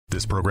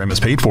This program is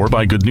paid for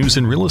by Good News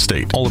in Real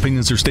Estate. All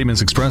opinions or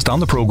statements expressed on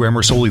the program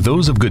are solely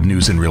those of Good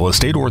News in Real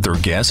Estate or their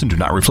guests and do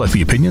not reflect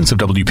the opinions of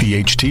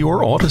WPHT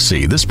or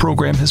Odyssey. This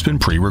program has been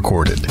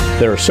pre-recorded.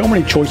 There are so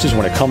many choices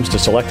when it comes to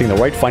selecting the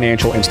right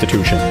financial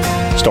institution.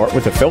 Start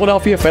with the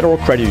Philadelphia Federal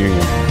Credit Union.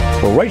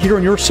 We're right here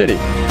in your city.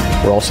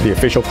 We're also the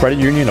official credit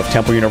union of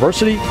Temple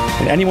University,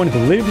 and anyone who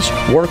lives,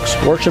 works,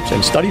 worships,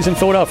 and studies in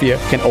Philadelphia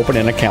can open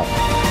an account,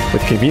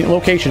 with convenient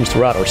locations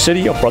throughout our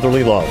city of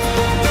brotherly love.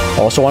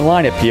 Also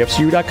online at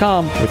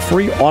pfcu.com with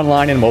free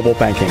online and mobile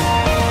banking.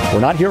 We're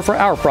not here for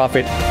our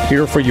profit,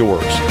 here for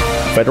yours.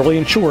 Federally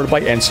insured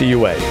by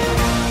NCUA.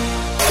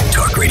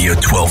 Talk Radio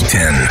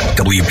 1210,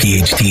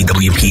 WPHT,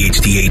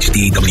 WPHT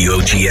HD,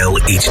 WOGL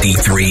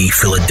HD3,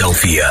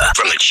 Philadelphia.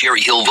 From the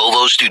Cherry Hill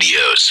Volvo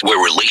Studios,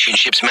 where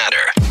relationships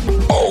matter.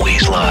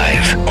 Always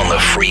live on the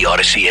free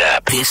Odyssey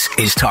app. This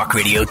is Talk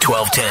Radio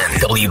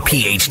 1210,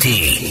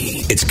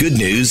 WPHT. It's good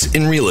news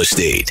in real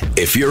estate.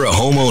 If you're a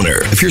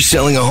homeowner, if you're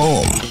selling a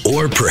home,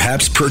 or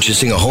perhaps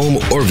purchasing a home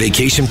or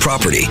vacation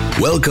property,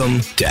 welcome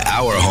to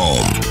Our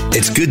Home.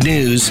 It's good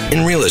news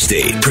in real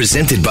estate,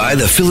 presented by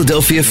the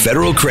Philadelphia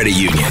Federal Credit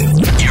Union.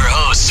 Your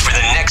hosts for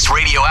the next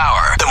radio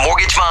hour, the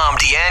mortgage mom,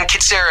 Deanne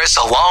Kitsaris,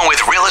 along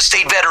with real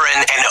estate veteran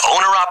and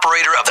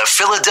owner-operator of the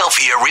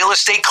Philadelphia Real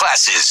Estate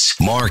Classes,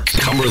 Mark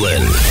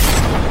Cumberland.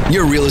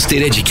 Your real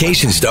estate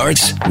education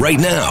starts right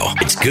now.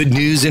 It's good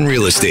news in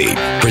real estate,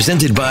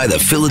 presented by the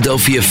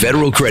Philadelphia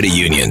Federal Credit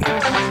Union.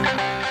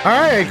 All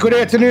right, good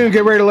afternoon.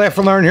 Get ready to laugh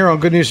and learn here on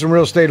Good News in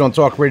Real Estate on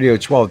Talk Radio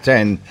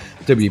 1210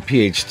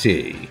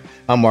 WPHT.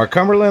 I'm Mark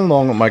Cumberland,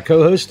 along with my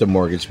co-host, the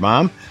mortgage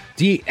mom,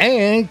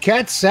 Deanne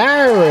Katsaris.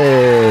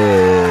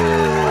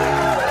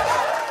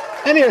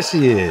 And here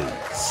she is.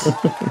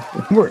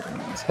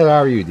 How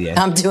are you, Deanne?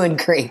 I'm doing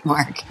great,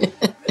 Mark.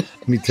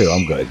 Me too.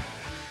 I'm good.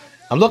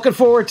 I'm looking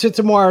forward to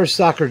tomorrow's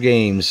soccer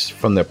games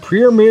from the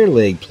Premier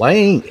League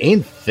playing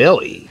in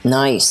Philly.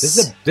 Nice.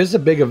 This is a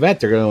big event.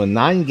 They're going to win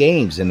 9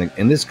 games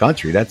in this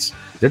country. This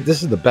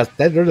is the best.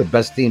 They're the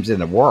best teams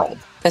in the world.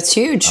 That's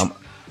huge.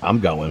 I'm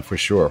going for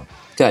sure.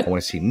 Good. I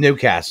want to see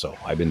Newcastle.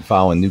 I've been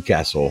following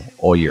Newcastle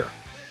all year.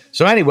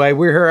 So anyway,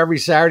 we're here every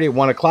Saturday at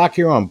 1 o'clock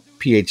here on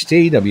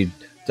PHT,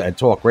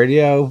 Talk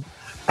Radio.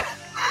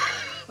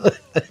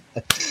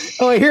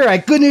 Oh, here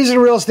at Good News in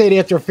Real Estate.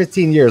 After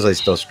 15 years, I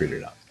still screwed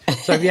it up.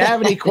 So if you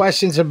have any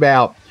questions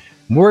about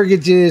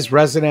mortgages,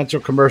 residential,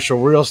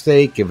 commercial real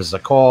estate, give us a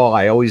call.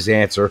 I always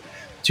answer.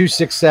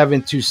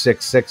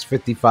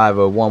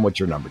 267-266-5501. What's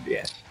your number,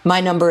 Deanne? My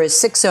number is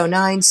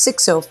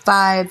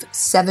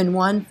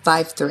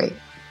 609-605-7153.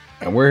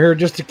 And we're here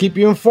just to keep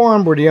you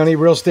informed. We're the only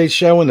real estate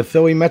show in the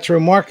Philly metro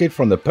market,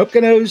 from the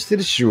Poconos to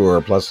the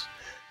Shore, plus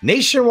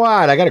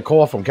nationwide. I got a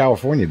call from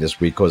California this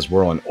week because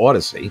we're on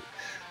Odyssey.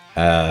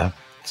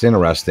 It's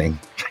interesting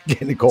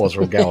getting calls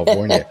from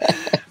California.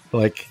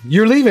 Like,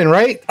 you're leaving,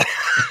 right?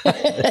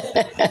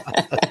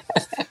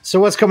 So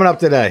what's coming up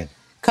today?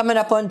 Coming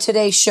up on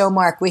today's show,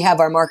 Mark, we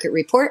have our market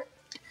report.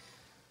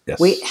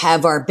 Yes. We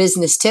have our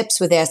business tips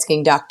with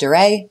Asking Dr.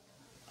 A.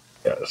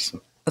 Yes.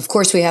 Of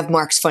course, we have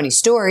Mark's funny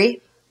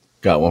story.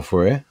 Got one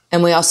for you.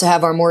 And we also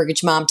have our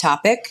mortgage mom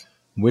topic.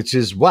 Which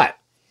is what?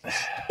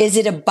 Is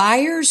it a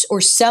buyer's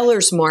or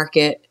seller's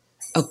market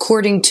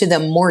according to the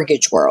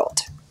mortgage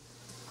world?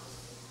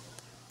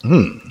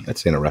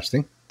 That's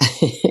interesting.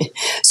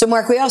 So,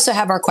 Mark, we also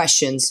have our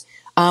questions.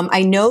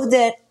 I know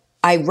that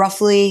I'm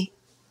roughly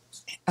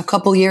a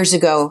couple years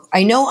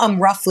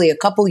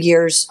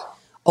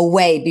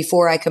away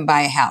before I can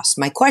buy a house.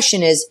 My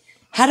question is,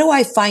 how do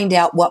I find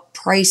out what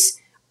price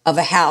of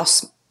a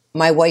house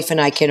my wife and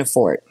I can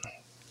afford?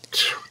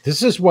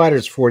 This is why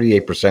there's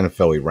 48% of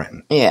Philly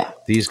renting. Yeah.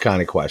 These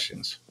kind of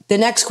questions. The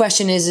next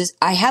question is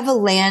I have a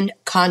land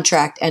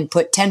contract and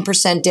put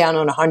 10% down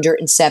on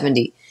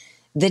 170.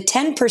 The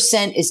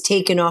 10% is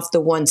taken off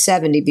the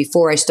 170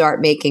 before I start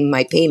making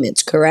my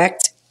payments,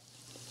 correct?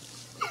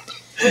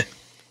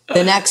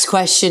 The next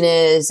question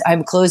is,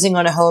 I'm closing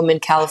on a home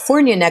in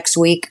California next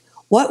week.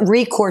 What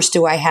recourse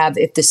do I have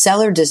if the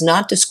seller does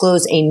not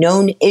disclose a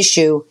known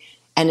issue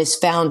and is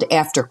found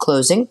after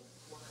closing?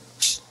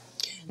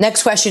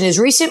 Next question is,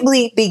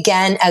 recently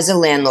began as a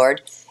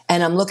landlord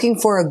and I'm looking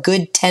for a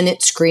good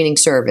tenant screening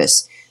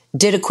service.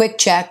 Did a quick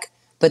check,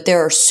 but there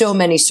are so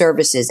many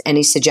services.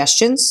 Any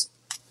suggestions?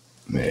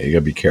 Yeah, you got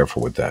to be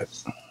careful with that.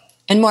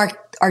 And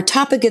Mark, our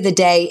topic of the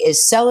day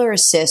is Seller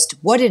Assist,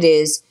 what it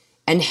is,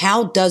 and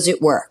how does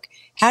it work?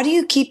 How do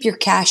you keep your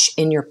cash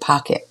in your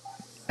pocket?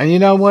 And you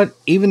know what?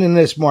 Even in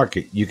this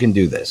market, you can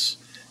do this.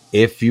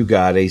 If you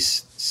got a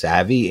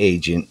savvy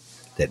agent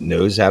that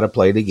knows how to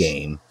play the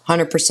game,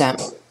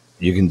 100%.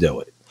 You can do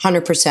it.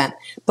 100%.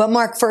 But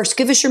Mark, first,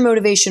 give us your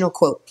motivational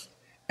quote.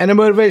 And the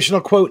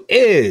motivational quote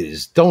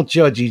is, don't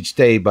judge each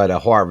day by the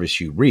harvest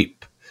you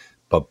reap,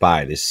 but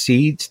by the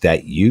seeds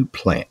that you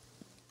plant.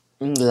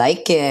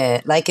 Like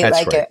it. Like it. That's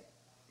like right. it.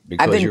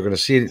 Because you're going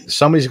to see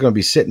somebody's going to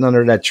be sitting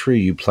under that tree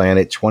you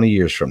planted 20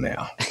 years from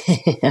now.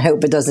 I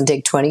hope it doesn't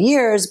take 20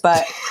 years,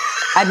 but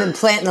I've been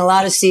planting a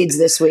lot of seeds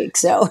this week,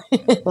 so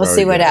we'll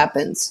see what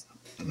happens.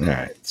 All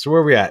right. So where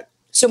are we at?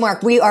 So,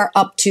 Mark, we are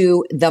up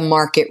to the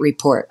market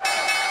report.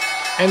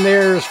 And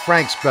there's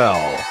Frank Spell.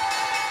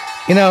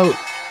 You know,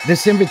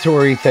 this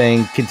inventory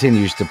thing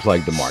continues to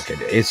plague the market.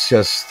 It's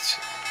just,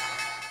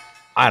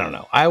 I don't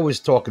know. I was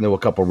talking to a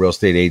couple of real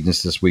estate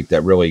agents this week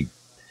that really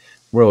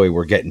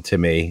were getting to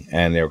me,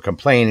 and they were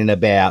complaining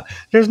about,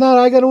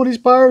 I got all these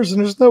buyers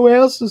and there's no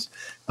houses.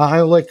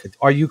 I'm like,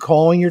 are you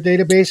calling your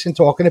database and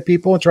talking to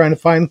people and trying to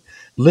find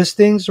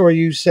listings, or are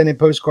you sending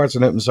postcards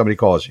and hoping somebody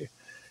calls you?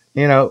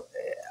 You know,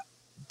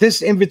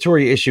 this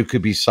inventory issue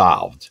could be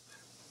solved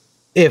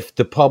if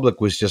the public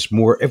was just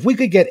more, if we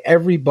could get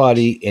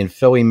everybody in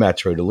Philly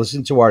Metro to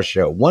listen to our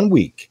show 1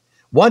 week,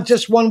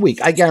 just 1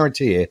 week, I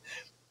guarantee you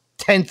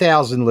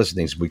 10,000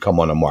 listings would come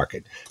on the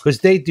market, because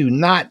they do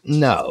not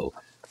know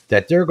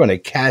that they're going to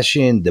cash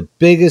in the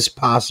biggest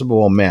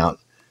possible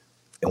amount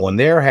on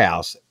their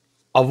house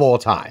of all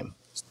time.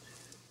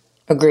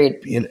 Agreed.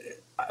 You know,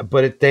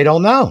 but they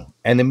don't know,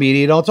 and the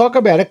media don't talk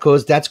about it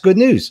because that's good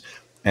news.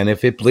 And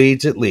if it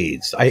bleeds, it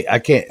leads. I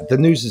can't. The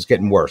news is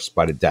getting worse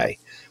by the day.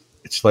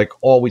 It's like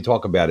all we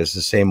talk about is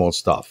the same old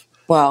stuff.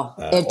 Well,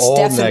 it's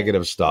all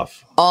negative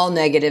stuff. All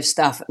negative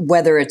stuff,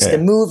 whether it's the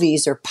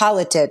movies or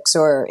politics,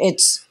 or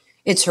it's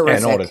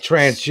horrific. And all the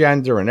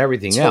transgender and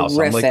everything else.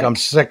 Horrific. I'm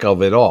sick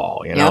of it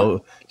all. You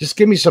know, just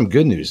give me some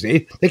good news.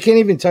 They can't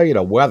even tell you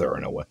the weather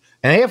in a way.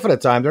 And half of the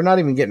time, they're not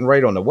even getting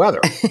right on the weather.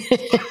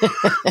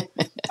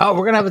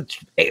 We're gonna have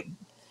a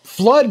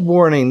flood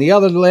warning the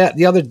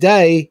other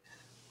day.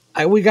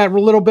 We got a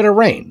little bit of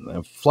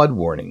rain. Flood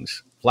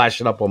warnings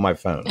flashing up on my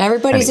phone.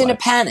 Everybody's in a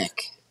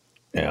panic.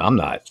 Yeah, I'm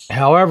not.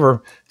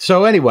 However,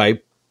 so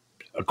anyway,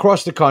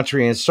 across the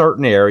country in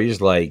certain areas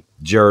like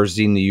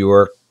Jersey, New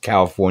York,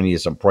 California,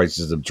 some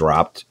prices have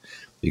dropped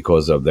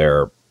because of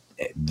their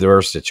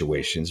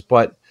situations.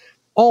 But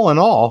all in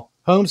all,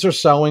 homes are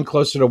selling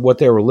closer to what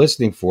they were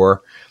listing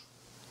for,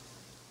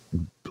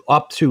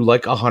 up to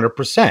like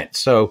 100%.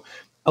 So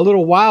a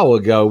little while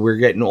ago, we were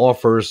getting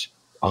offers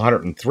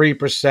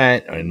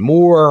 103% and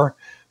more.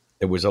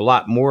 There was a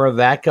lot more of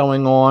that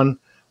going on.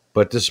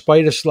 But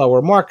despite a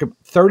slower market,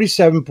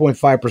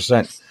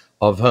 37.5%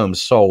 of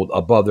homes sold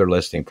above their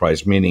listing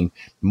price, meaning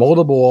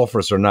multiple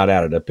offers are not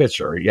out of the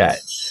picture yet.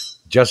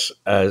 Just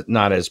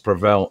not as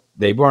prevalent.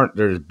 They weren't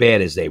as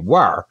bad as they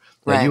were.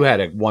 Right. Now, you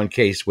had one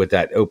case with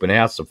that open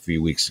house a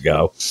few weeks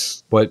ago,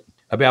 but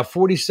about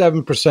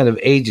 47% of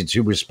agents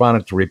who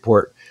responded to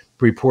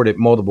reported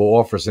multiple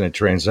offers in a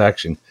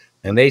transaction,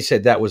 and they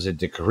said that was a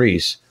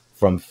decrease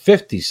from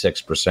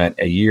 56%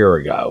 a year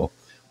ago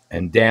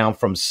and down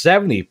from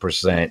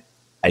 70%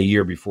 a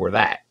year before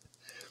that.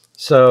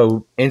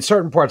 So in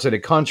certain parts of the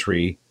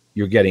country,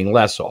 you're getting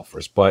less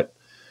offers. But,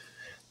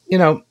 you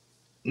know,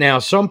 now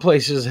some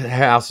places,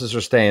 houses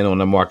are staying on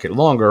the market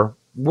longer.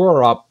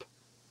 We're up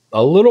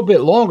a little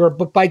bit longer,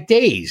 but by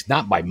days,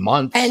 not by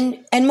months.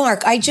 And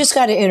Mark, I just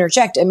got to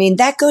interject. I mean,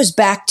 that goes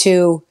back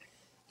to,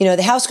 you know,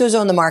 the house goes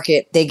on the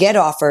market, they get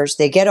offers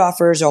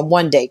on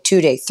 1 day, 2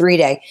 day, 3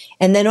 day.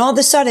 And then all of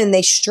a sudden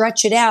they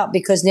stretch it out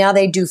because now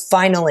they do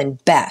final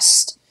and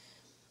best.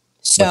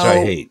 So which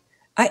I hate.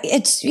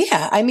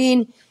 I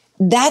mean,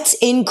 that's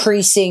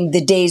increasing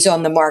the days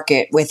on the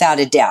market without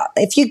a doubt.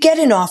 If you get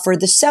an offer,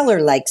 the seller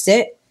likes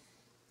it,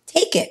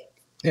 take it.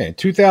 Yeah, in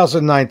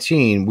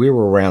 2019, we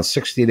were around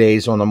 60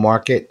 days on the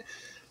market.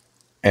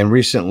 And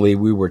recently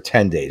we were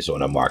 10 days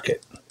on the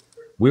market.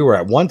 We were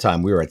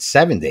at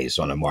 7 days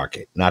on the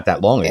market not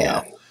that long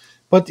ago.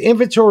 But the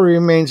inventory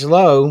remains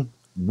low,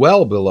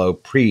 well below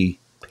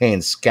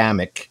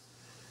pre-pandemic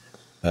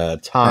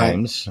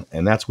times. Right.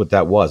 And that's what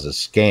that was, a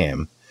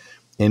scam.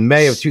 In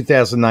May of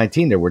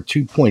 2019, there were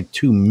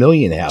 2.2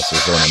 million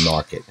houses on the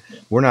market.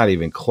 We're not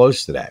even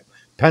close to that.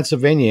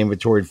 Pennsylvania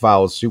inventory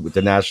followed suit with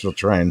the national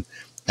trend,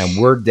 and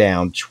we're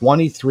down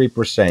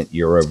 23%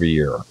 year over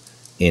year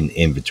in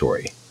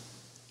inventory.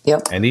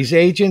 Yep. And these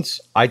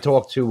agents, I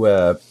talked to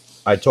a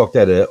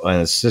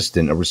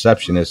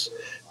receptionist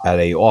at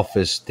a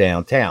office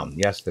downtown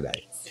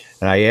yesterday.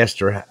 And I asked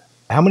her,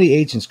 how many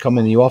agents come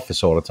in the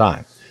office all the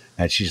time?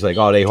 And she's like,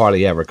 oh, they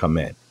hardly ever come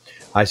in.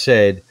 I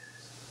said,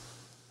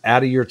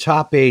 out of your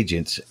top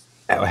agents,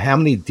 how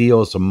many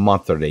deals a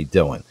month are they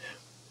doing?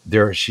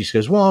 She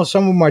goes, well,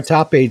 some of my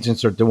top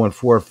agents are doing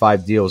 4 or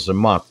 5 deals a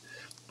month,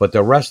 but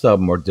the rest of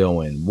them are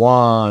doing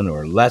 1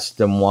 or less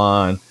than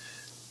 1.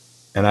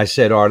 And I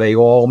said, are they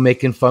all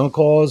making phone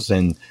calls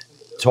and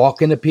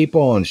talking to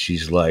people? And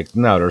she's like,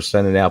 no, they're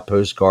sending out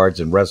postcards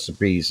and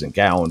recipes and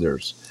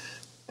calendars.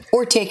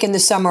 Or taking the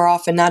summer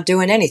off and not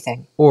doing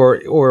anything.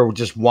 Or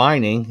just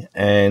whining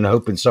and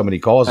hoping somebody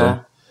calls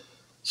them.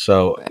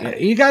 So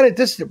you got it.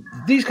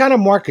 These kind of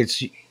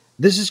markets,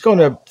 this is going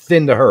to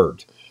thin the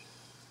herd.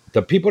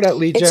 The people that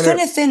lead generate. It's going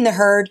to thin the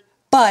herd.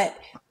 But,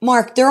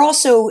 Mark, they're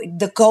also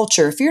the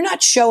culture. If you're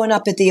not showing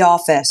up at the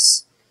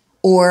office,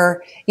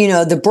 or, you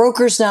know, the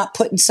broker's not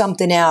putting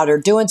something out or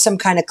doing some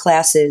kind of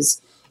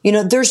classes, you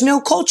know, there's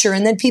no culture,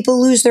 and then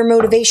people lose their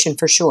motivation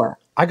for sure.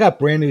 I got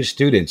brand new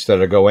students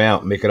that are going out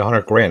and making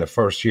 $100,000 the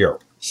first year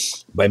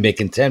by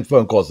making 10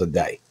 phone calls a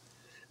day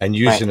and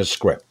using a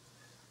script.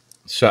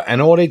 So,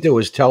 and all they do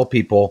is tell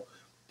people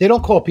They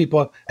don't call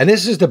people. And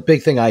this is the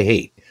big thing I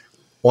hate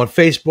on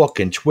Facebook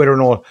and Twitter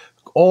and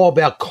all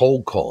about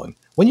cold calling.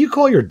 When you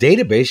call your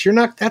database,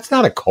 that's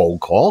not a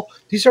cold call.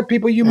 These are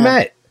people you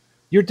met.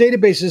 Your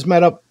database is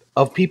made up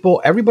of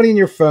people, everybody in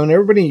your phone,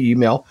 everybody in your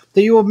email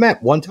that you have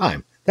met one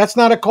time. That's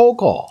not a cold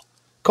call.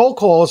 Cold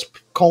call is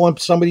calling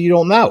somebody you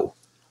don't know.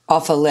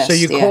 Off a list. So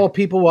you call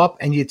people up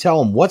and you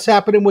tell them what's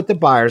happening with the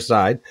buyer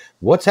side,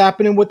 what's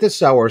happening with the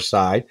seller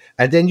side,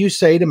 and then you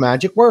say the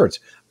magic words.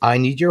 I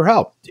need your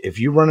help. If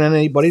you run into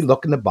anybody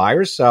looking to buy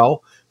or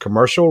sell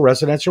commercial,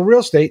 residential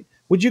real estate,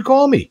 would you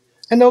call me?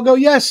 And they'll go,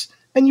 yes.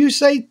 And you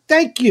say,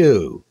 thank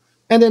you.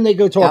 And then they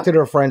go talk to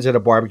their friends at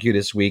a barbecue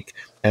this week,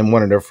 and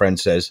one of their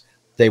friends says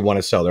they want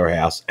to sell their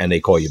house, and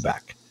they call you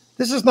back.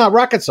 This is not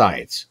rocket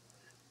science,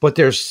 but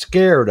they're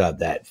scared of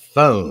that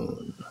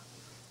phone.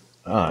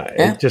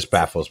 It just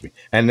baffles me.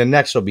 And the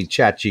next will be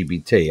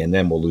ChatGPT, and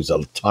then we'll lose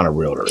a ton of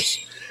realtors.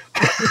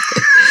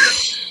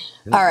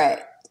 All right.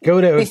 Go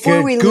to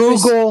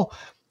Google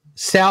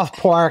South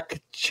Park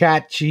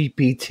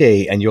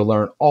ChatGPT, and you'll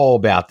learn all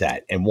about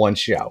that in one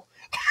show.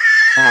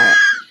 All right.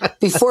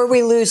 Before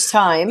we lose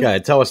time. Go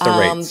ahead, tell us the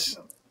rates.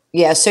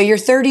 Yeah, so your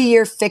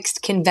 30-year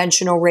fixed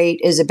conventional rate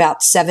is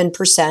about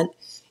 7%.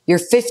 Your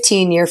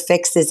 15-year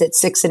fixed is at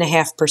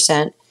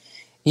 6.5%.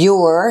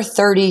 Your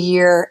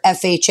 30-year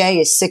FHA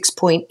is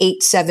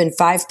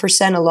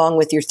 6.875%, along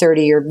with your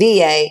 30-year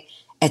VA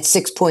at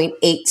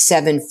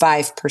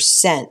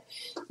 6.875%.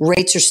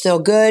 Rates are still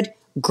good.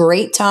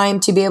 Great time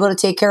to be able to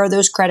take care of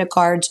those credit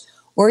cards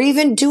or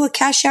even do a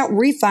cash out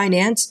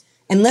refinance.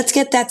 And let's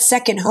get that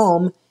second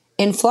home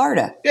in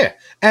Florida. Yeah.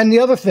 And the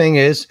other thing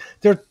is,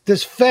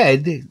 this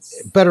Fed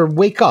better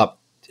wake up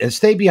and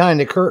stay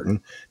behind the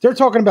curtain. They're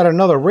talking about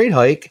another rate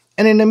hike.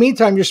 And in the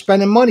meantime, you're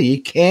spending money.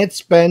 You can't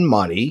spend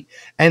money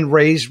and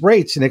raise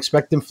rates and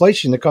expect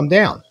inflation to come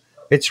down.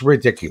 It's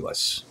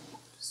ridiculous.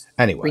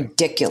 Anyway.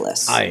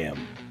 Ridiculous. I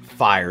am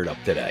fired up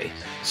today.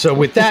 So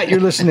with that, you're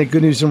listening to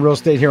Good News in Real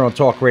Estate here on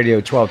Talk Radio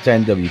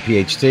 1210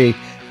 WPHT.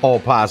 All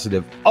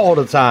positive, all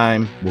the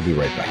time. We'll be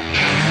right back.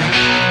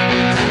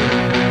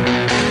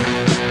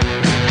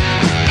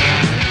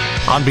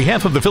 On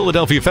behalf of the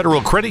Philadelphia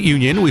Federal Credit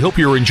Union, we hope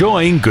you're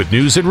enjoying Good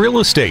News in Real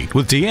Estate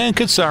with Deanne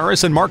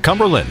Katsaris and Mark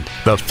Cumberland.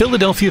 The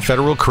Philadelphia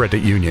Federal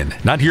Credit Union.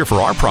 Not here for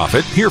our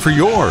profit, here for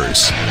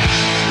yours.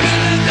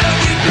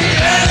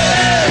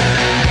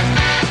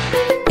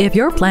 If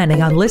you're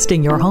planning on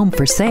listing your home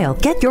for sale,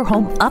 get your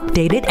home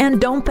updated and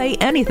don't pay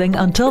anything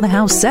until the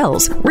house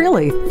sells.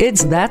 Really,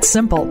 it's that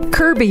simple.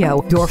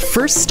 Curbio, your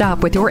first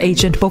stop with your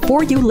agent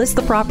before you list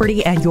the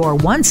property and your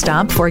one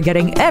stop for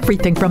getting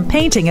everything from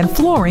painting and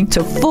flooring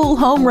to full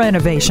home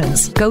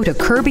renovations. Go to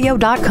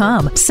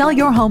Curbio.com, sell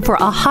your home for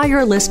a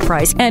higher list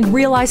price, and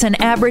realize an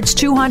average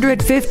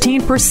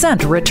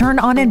 215% return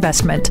on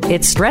investment.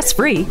 It's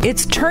stress-free,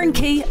 it's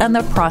turnkey, and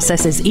the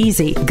process is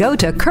easy. Go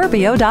to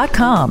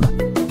Curbio.com.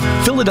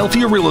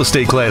 Philadelphia Real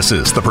Estate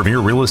Classes, the premier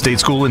real estate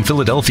school in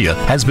Philadelphia,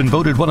 has been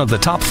voted one of the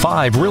top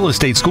 5 real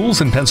estate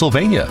schools in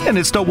Pennsylvania. And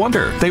it's no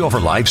wonder. They offer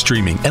live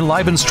streaming and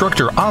live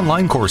instructor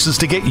online courses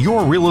to get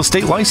your real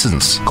estate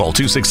license. Call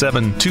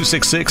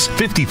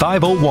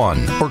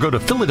 267-266-5501 or go to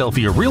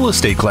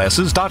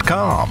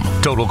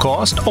PhiladelphiaRealEstateClasses.com. Total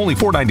cost, only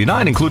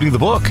 $4.99 including the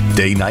book.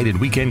 Day, night, and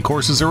weekend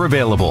courses are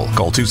available.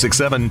 Call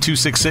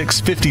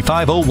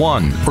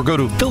 267-266-5501 or go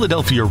to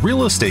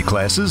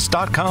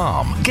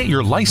PhiladelphiaRealEstateClasses.com. Get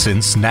your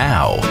license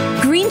now.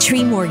 Green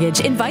Tree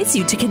Mortgage invites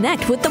you to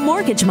connect with the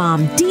mortgage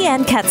mom,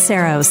 Deanne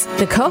Katsaros,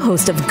 the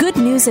co-host of Good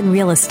News in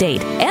Real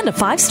Estate and a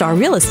 5-star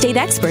real estate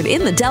expert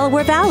in the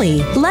Delaware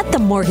Valley. Let the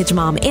mortgage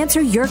mom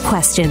answer your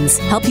questions,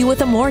 help you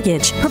with a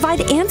mortgage,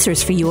 provide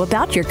answers for you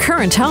about your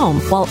current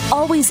home, while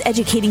always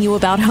educating you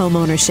about home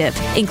ownership,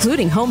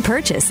 including home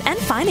purchase and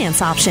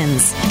finance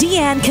options.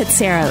 Deanne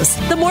Katsaros,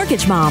 the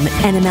mortgage mom,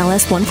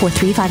 NMLS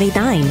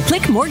 143589.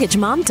 Click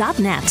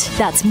mortgagemom.net.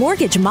 That's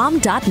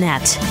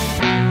mortgagemom.net.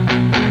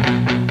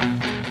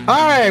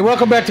 All right,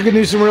 welcome back to Good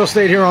News in Real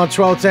Estate here on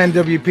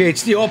 1210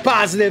 WPHT. All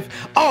positive,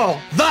 all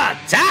the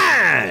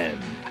time.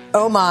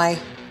 Oh, my.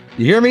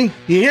 You hear me?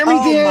 You hear me,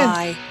 Dan? Oh,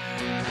 my.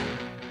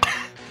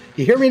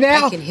 You hear me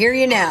now? I can hear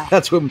you now.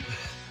 That's what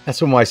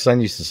my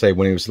son used to say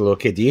when he was a little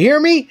kid. Do you hear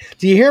me?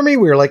 Do you hear me?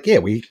 We were like, yeah,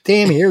 we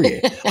damn hear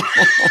you.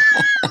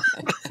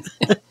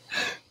 All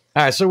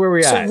right, so where are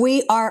we at? So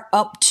we are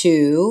up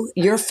to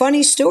your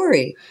funny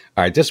story.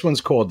 All right, this one's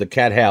called The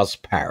Cat House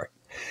Parrot.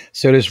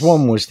 So this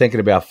woman was thinking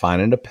about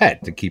finding a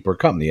pet to keep her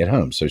company at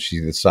home. So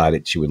she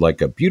decided she would like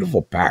a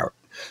beautiful parrot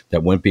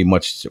that wouldn't be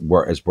much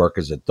work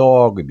as a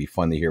dog. It'd be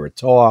fun to hear it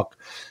talk.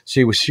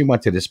 She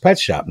went to this pet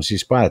shop and she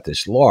spotted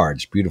this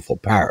large, beautiful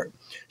parrot.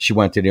 She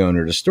went to the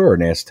owner of the store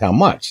and asked how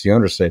much. The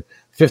owner said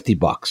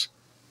 $50.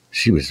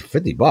 She was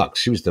 $50.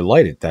 She was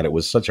delighted that it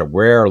was such a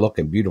rare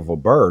looking, beautiful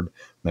bird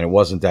and it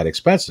wasn't that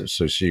expensive.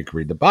 So she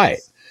agreed to buy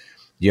it.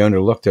 The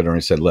owner looked at her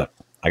and said, look,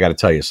 I got to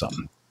tell you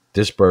something.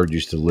 This bird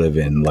used to live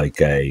in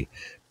like a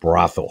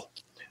brothel.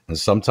 And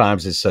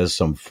sometimes it says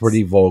some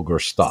pretty vulgar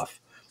stuff.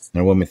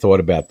 And the woman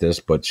thought about this,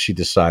 but she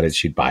decided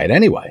she'd buy it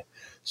anyway.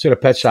 So the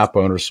pet shop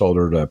owner sold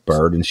her the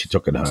bird, and she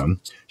took it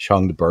home. She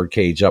hung the bird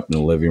cage up in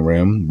the living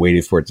room,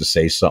 waited for it to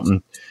say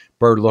something.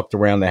 Bird looked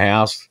around the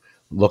house,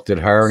 looked at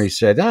her, and he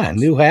said,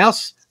 new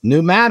house,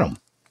 new madam.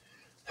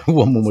 The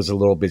woman was a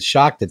little bit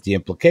shocked at the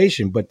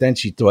implication, but then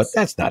she thought,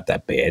 that's not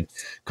that bad. A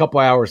couple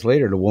hours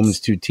later, the woman's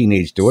 2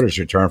 teenage daughters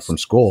returned from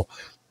school.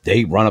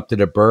 They run up to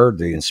the bird,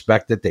 they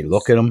inspect it, they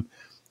look at him.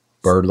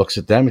 Bird looks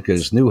at them and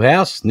goes, new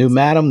house, new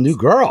madam, new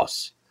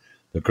girls.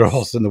 The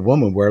girls and the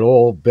woman were a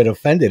little bit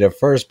offended at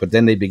first, but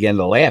then they began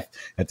to laugh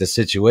at the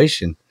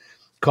situation.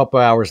 A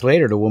couple hours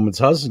later, the woman's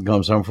husband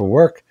comes home from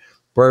work.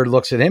 Bird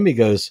looks at him. He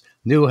goes,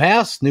 new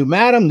house, new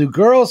madam, new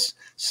girls,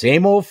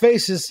 same old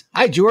faces.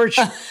 Hi, George.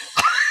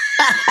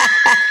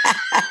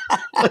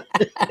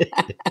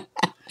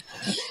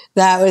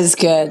 That was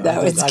good.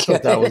 That was I good.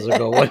 thought that was a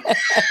good one.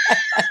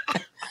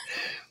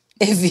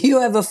 If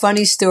you have a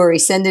funny story,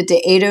 send it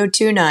to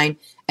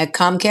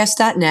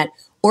 8029@comcast.net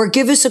or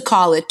give us a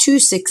call at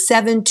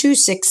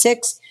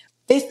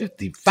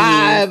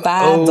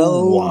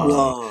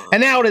 267-266-5501.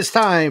 And now it is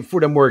time for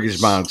the Mortgage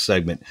Mom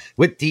segment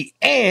with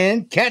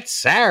Deanne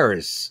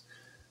Katsaris.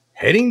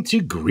 Heading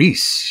to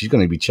Greece. She's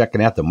going to be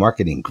checking out the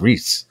market in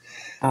Greece.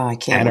 Oh, I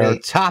can't wait. And our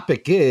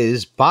topic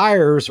is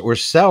buyers or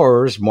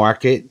sellers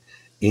market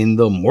in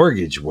the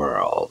mortgage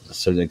world.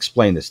 So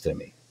explain this to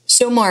me.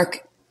 So,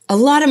 Mark, a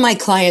lot of my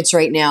clients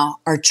right now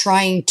are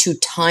trying to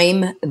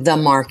time the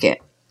market,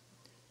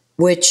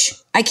 which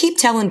I keep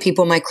telling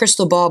people my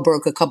crystal ball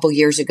broke a couple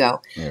years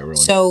ago. Yeah, really.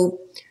 So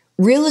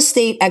real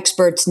estate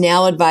experts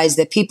now advise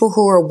that people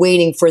who are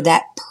waiting for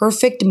that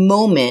perfect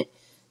moment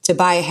to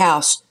buy a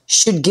house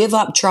should give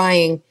up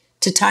trying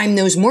to time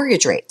those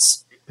mortgage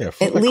rates. Yeah,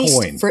 at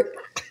least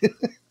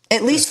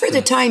for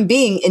the time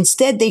being.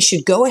 Instead, they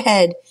should go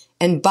ahead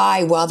and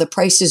buy while the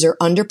prices are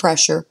under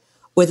pressure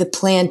with a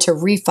plan to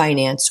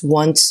refinance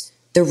once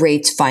the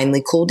rates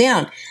finally cool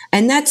down.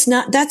 And that's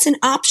an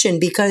option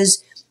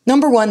because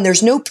number one,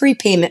 there's no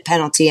prepayment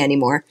penalty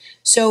anymore.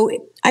 So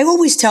I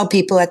always tell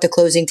people at the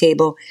closing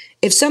table,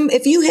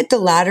 if you hit the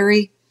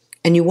lottery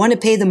and you want to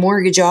pay the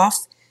mortgage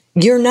off,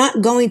 you're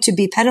not going to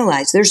be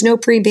penalized. There's no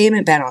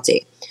prepayment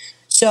penalty.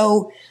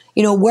 So,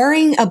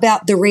 worrying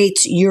about the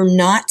rates, you're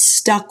not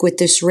stuck with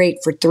this rate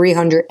for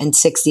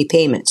 360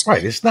 payments.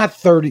 Right. It's not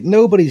 30.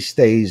 Nobody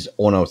stays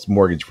on a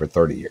mortgage for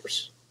 30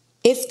 years.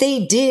 If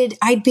they did,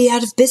 I'd be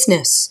out of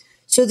business.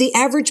 So the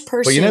average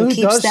person who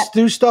keeps does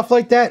do stuff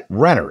like that?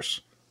 Renters.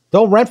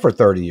 They'll rent for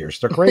 30 years.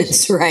 They're crazy.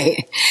 That's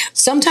right.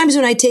 Sometimes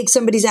when I take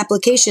somebody's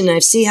application and I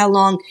see how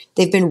long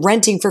they've been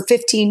renting for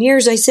 15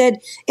 years, I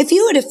said, if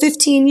you had a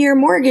 15-year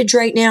mortgage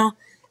right now,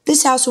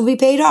 this house will be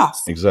paid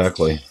off.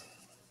 Exactly.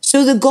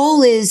 So the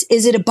goal is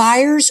it a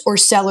buyer's or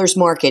seller's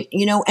market?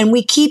 And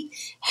we keep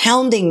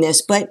hounding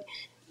this, but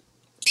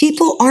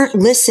people aren't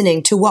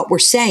listening to what we're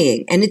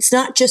saying. And it's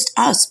not just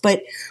us,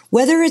 but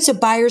whether it's a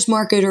buyer's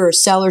market or a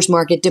seller's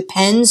market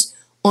depends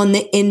on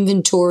the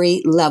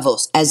inventory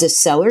levels. As a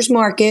seller's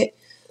market,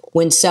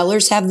 when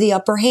sellers have the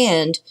upper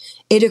hand,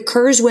 it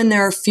occurs when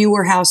there are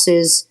fewer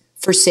houses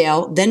for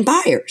sale than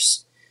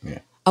buyers. Yeah.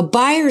 A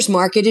buyer's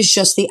market is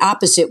just the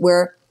opposite,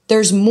 where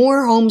there's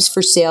more homes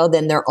for sale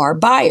than there are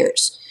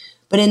buyers.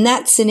 But in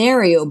that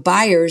scenario,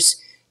 buyers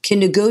can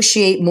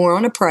negotiate more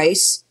on a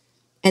price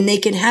and they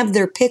can have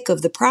their pick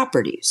of the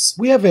properties.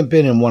 We haven't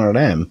been in one of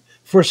them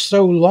for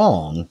so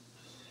long.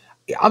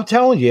 I'm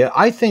telling you,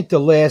 I think the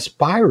last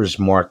buyer's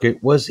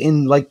market was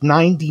in like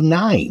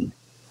 99.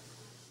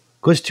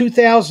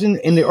 Because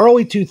in the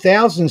early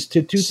 2000s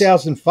to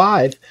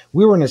 2005,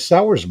 we were in a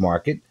seller's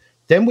market.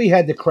 Then we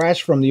had the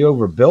crash from the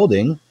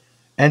overbuilding.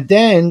 And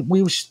then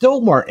we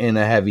still weren't in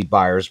a heavy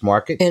buyer's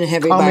market.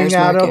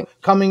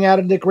 Coming out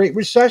of the Great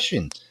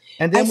Recession.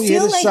 And then we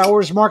hit a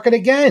seller's market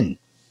again.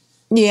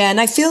 Yeah, and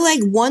I feel like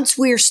once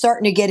we're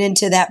starting to get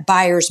into that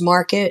buyer's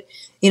market,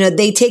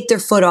 they take their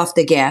foot off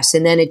the gas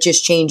and then it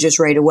just changes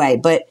right away.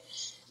 But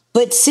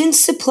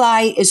since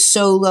supply is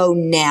so low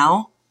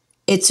now,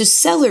 it's a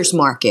seller's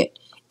market,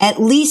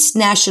 at least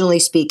nationally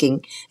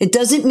speaking. It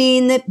doesn't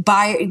mean that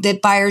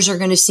buyers are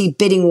going to see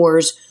bidding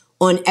wars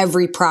on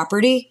every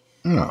property.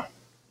 No.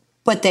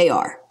 But they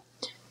are.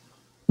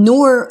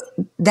 Nor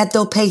that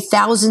they'll pay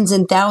thousands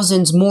and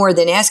thousands more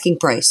than asking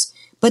price.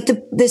 But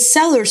the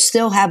sellers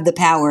still have the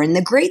power. And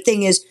the great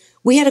thing is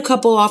we had a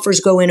couple offers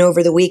go in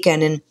over the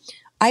weekend, and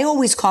I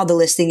always call the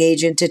listing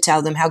agent to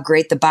tell them how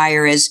great the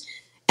buyer is.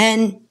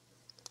 And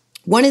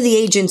one of the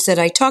agents that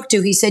I talked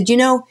to, he said,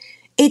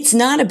 it's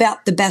not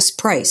about the best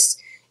price.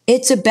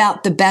 It's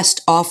about the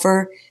best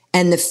offer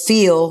and the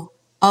feel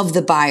of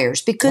the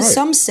buyers, because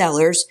some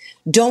sellers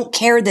don't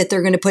care that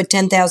they're going to put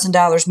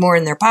 $10,000 more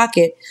in their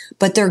pocket,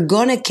 but they're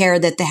going to care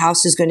that the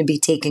house is going to be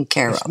taken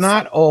care of. It's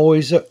not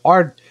always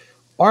our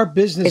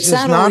business is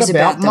not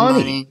about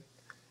money.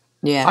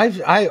 Yeah.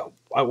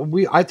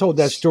 I told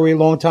that story a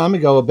long time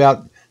ago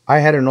about I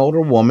had an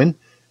older woman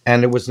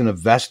and it was an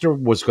investor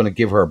was going to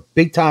give her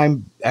big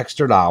time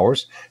extra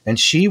dollars and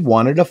she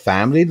wanted a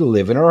family to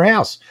live in her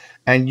house.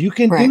 And you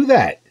can do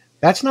that.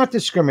 That's not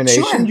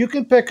discrimination. Sure. You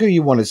can pick who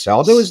you want to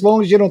sell to as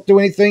long as you don't do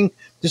anything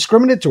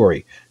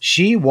discriminatory.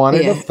 She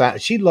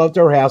wanted she loved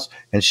her house,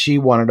 and she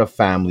wanted a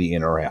family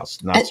in her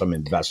house, not some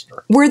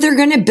investor. Where they're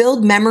going to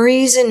build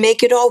memories and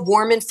make it all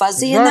warm and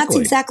fuzzy, and that's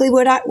exactly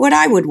what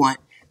I would want,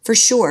 for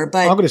sure.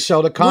 But I'm going to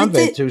sell the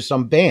convent to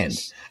some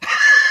band.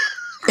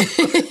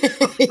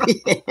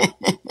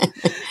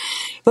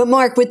 But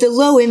Mark, with the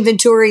low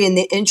inventory and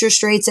the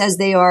interest rates as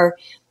they are,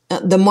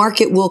 the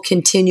market will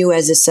continue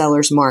as a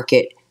seller's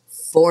market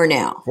for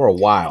now. For a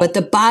while. But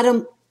the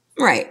bottom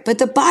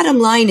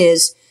line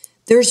is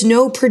there's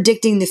no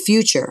predicting the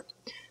future.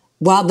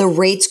 While the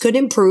rates could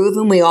improve,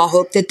 and we all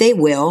hope that they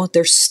will,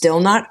 they're still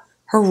not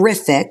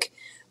horrific,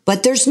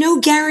 but there's no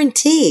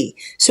guarantee.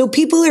 So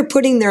people are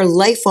putting their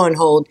life on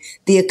hold,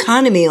 the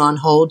economy on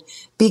hold,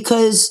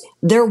 because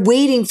they're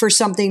waiting for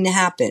something to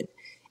happen.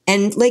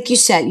 And like you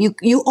said,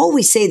 you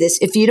always say this,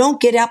 if you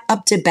don't get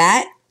up to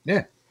bat,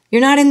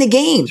 you're not in the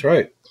game. That's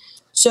right.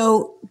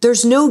 So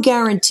there's no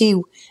guarantee,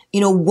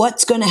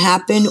 what's going to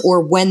happen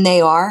or when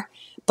they are,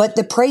 but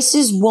the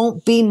prices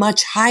won't be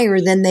much higher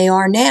than they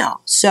are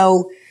now.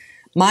 So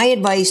my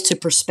advice to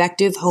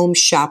prospective home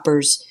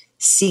shoppers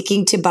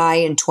seeking to buy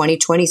in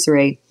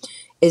 2023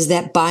 is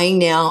that buying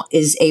now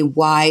is a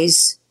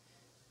wise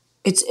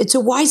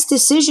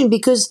decision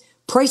because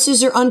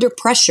prices are under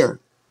pressure.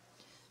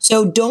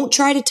 So don't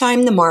try to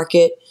time the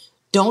market.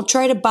 Don't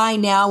try to buy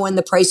now when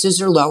the prices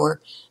are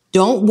lower.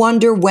 Don't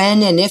wonder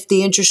when and if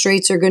the interest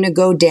rates are going to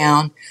go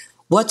down.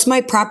 What's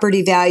my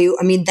property value?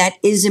 I mean, that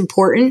is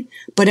important,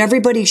 but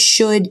everybody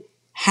should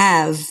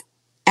have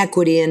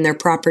equity in their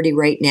property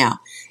right now.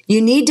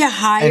 You need to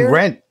hire and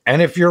rent.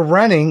 And if you're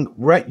renting,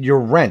 your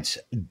rent's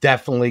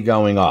definitely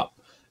going up.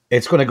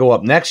 It's going to go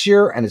up next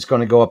year, and it's going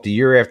to go up the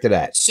year after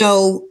that.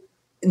 So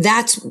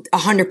that's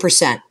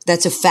 100%.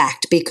 That's a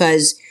fact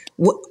because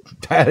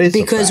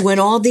when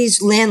all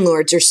these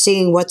landlords are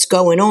seeing what's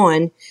going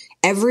on,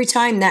 every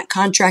time that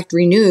contract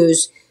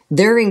renews,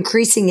 they're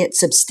increasing it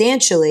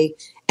substantially,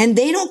 and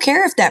they don't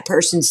care if that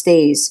person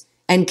stays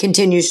and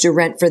continues to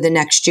rent for the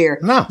next year.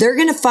 No. They're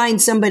going to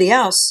find somebody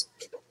else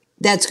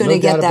that's going to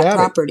get that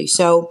property.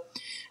 So,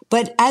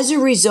 but as a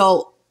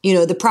result,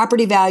 the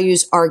property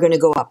values are going to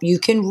go up. You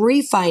can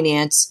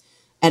refinance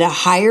at a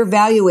higher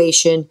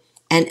valuation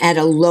and at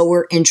a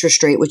lower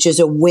interest rate, which is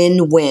a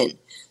win-win.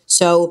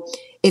 So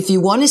if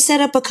you want to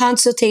set up a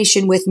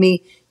consultation with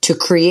me to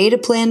create a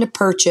plan to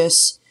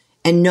purchase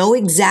and know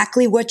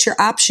exactly what your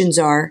options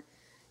are,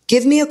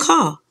 give me a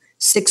call,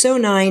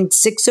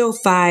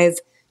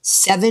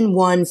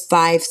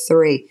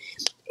 609-605-7153.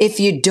 If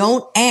you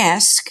don't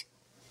ask,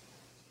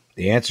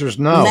 the answer is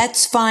no.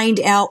 Let's find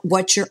out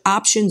what your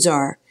options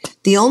are.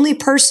 The only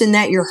person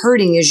that you're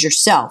hurting is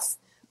yourself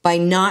by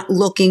not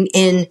looking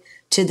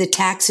into the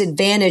tax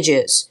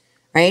advantages,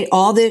 right?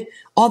 All the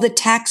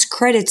tax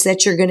credits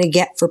that you're going to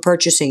get for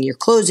purchasing, your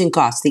closing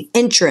costs, the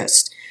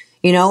interest,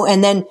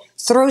 and then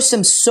throw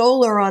some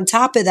solar on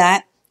top of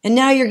that. And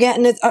now you're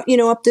getting,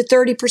 up to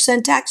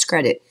 30% tax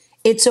credit.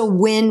 It's a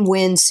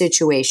win-win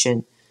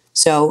situation.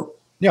 So,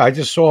 yeah, I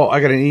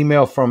got an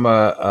email from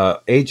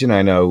a agent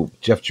I know,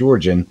 Jeff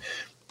Georgian,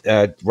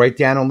 right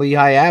down on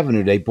Lehigh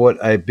Avenue. They bought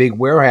a big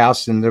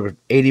warehouse and there were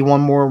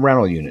 81 more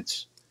rental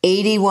units.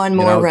 81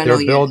 more rental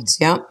units,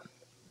 yep.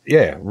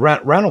 Yeah,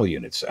 rental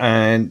units.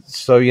 And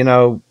so,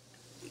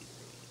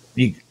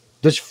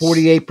 there's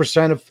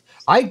 48% of,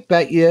 I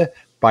bet you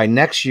by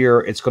next year,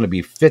 it's going to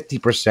be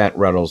 50%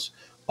 rentals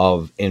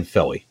in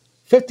Philly.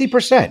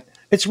 50%.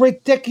 It's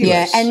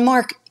ridiculous. Yeah, and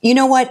Mark, you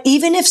know what?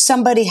 Even if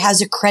somebody has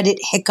a credit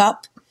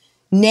hiccup,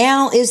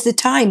 now is the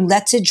time.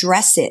 Let's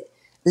address it.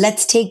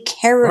 Let's take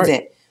care of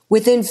it.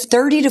 Within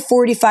 30 to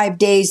 45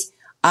 days,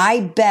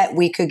 I bet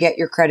we could get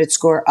your credit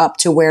score up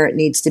to where it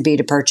needs to be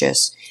to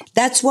purchase.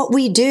 That's what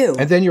we do.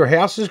 And then your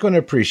house is going to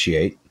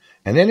appreciate.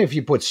 And then if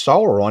you put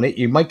solar on it,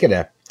 you might get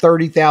a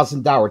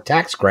 $30,000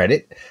 tax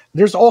credit.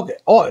 There's all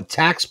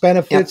tax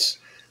benefits.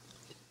 Yep.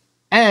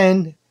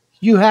 And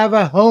you have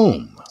a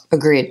home.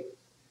 Agreed.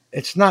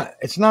 It's not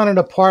an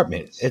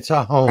apartment. It's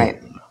a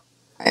home.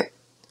 Right.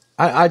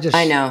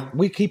 I know.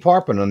 We keep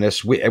harping on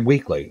this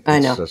weekly. I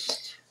know.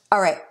 All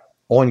right.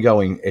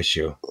 Ongoing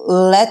issue.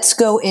 Let's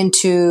go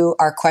into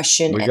our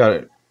question. We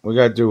got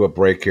to do a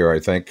break here, I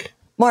think.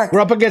 Mark.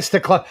 We're up against the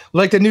clock.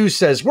 Like the news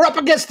says, we're up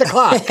against the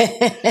clock.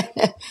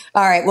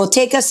 All right. Well,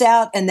 take us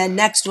out, and then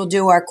next we'll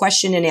do our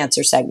question and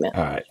answer segment.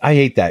 All right. I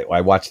hate that.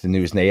 I watch the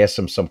news, and they ask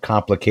them some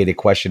complicated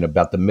question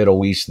about the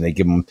Middle East, and they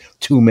give them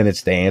 2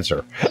 minutes to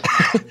answer.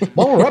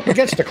 Well, we're up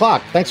against the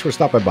clock. Thanks for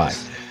stopping by.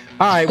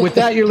 All right. With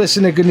that, you're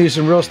listening to Good News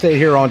in Real Estate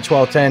here on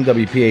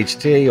 1210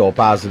 WPHT. All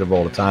positive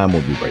all the time.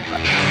 We'll be right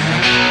back.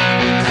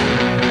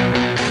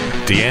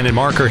 Deanne and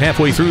Mark are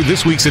halfway through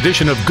this week's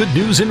edition of Good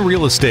News in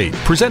Real Estate,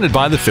 presented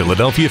by the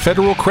Philadelphia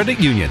Federal Credit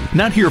Union.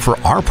 Not here for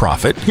our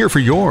profit, here for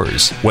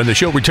yours. When the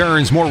show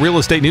returns, more real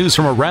estate news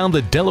from around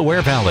the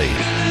Delaware Valley.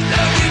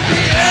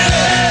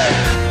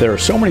 There are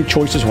so many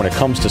choices when it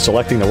comes to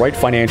selecting the right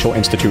financial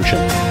institution.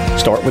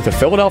 Start with the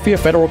Philadelphia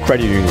Federal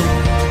Credit Union.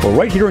 We're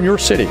right here in your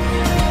city.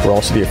 We're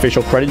also the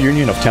official credit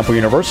union of Temple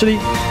University,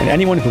 and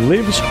anyone who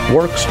lives,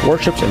 works,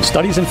 worships, and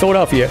studies in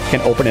Philadelphia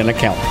can open an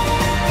account.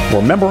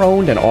 We're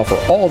member-owned and offer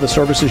all the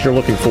services you're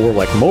looking for,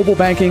 like mobile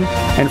banking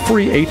and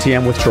free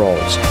ATM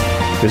withdrawals.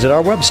 Visit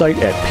our website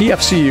at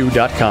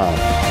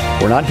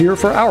pfcu.com. We're not here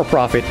for our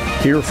profit,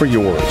 here for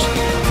yours.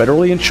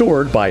 Federally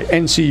insured by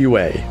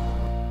NCUA.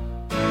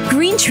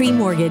 Green Tree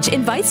Mortgage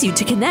invites you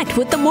to connect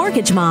with the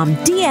Mortgage Mom,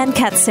 Deanne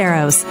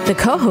Katsaros, the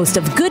co-host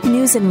of Good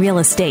News in Real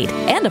Estate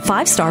and a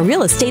 5-star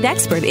real estate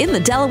expert in the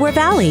Delaware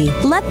Valley.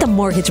 Let the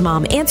Mortgage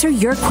Mom answer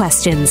your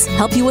questions,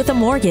 help you with a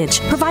mortgage,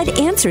 provide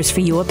answers for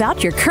you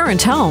about your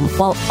current home,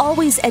 while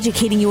always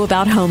educating you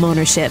about home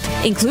ownership,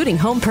 including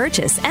home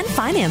purchase and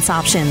finance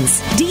options.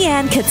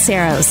 Deanne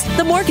Katsaros,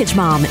 the Mortgage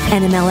Mom,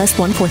 NMLS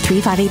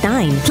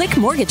 143589. Click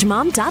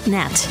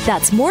mortgagemom.net.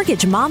 That's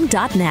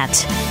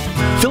mortgagemom.net.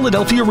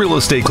 Philadelphia Real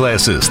Estate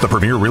Classes, the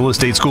premier real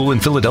estate school in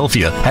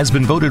Philadelphia, has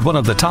been voted one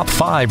of the top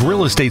 5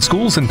 real estate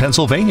schools in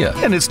Pennsylvania.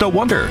 And it's no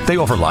wonder. They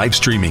offer live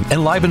streaming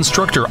and live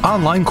instructor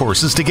online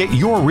courses to get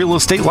your real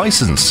estate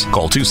license.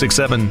 Call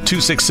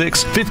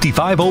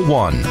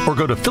 267-266-5501 or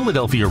go to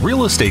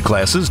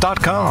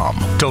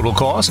PhiladelphiaRealEstateClasses.com. Total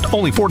cost,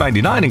 only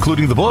 $4.99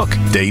 including the book.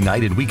 Day,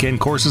 night, and weekend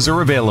courses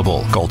are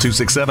available. Call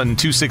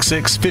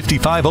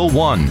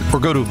 267-266-5501 or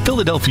go to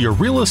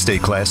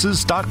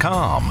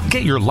PhiladelphiaRealEstateClasses.com.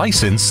 Get your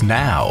license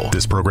now.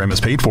 This program is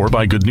paid for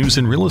by Good News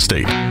in Real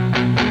Estate.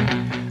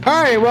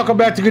 All right, welcome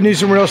back to Good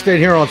News in Real Estate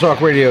here on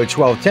Talk Radio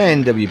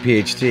 1210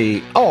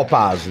 WPHT. All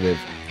positive,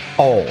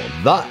 all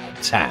the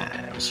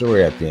time. So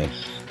we're at the end.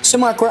 So,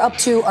 Mark, we're up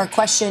to our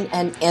question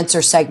and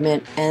answer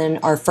segment. And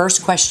our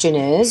first question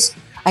is,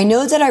 I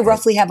know that I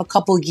roughly have a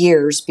couple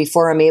years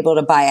before I'm able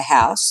to buy a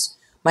house.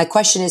 My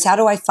question is, how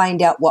do I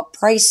find out what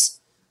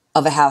price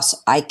of a house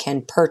I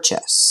can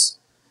purchase?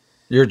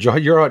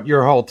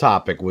 Your whole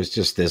topic was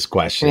just this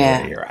question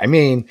right here. I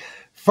mean,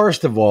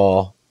 first of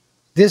all,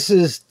 this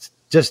is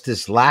just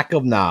this lack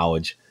of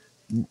knowledge.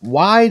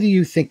 Why do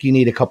you think you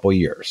need a couple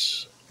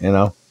years? You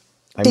know,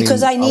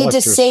 because I need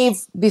to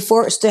save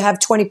before to have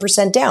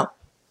 20% down.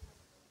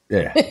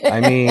 Yeah, I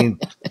mean,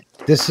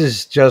 this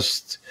is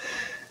just.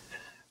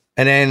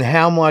 And then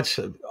how much?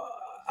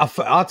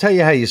 I'll tell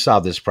you how you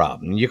solve this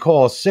problem. You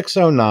call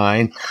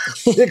 609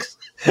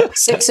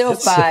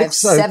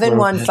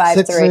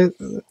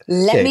 605-7153.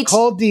 Let me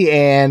call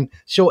Deanne.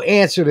 She'll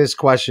answer this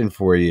question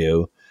for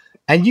you.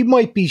 And you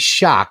might be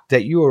shocked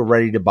that you are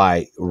ready to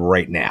buy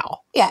right now.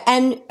 Yeah,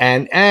 and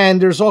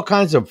there's all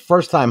kinds of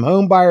first-time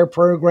home buyer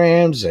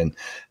programs and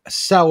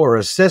seller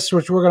assist,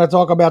 which we're going to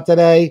talk about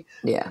today.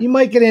 Yeah, you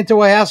might get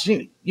into a house.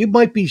 You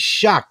might be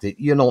shocked that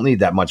you don't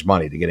need that much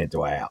money to get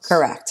into a house.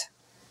 Correct.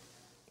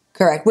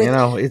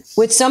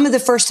 With some of the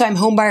first-time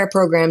home buyer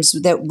programs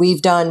that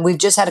we've done, we've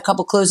just had a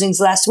couple closings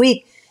last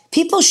week.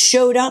 People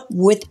showed up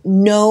with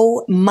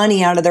no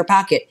money out of their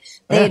pocket.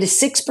 They had a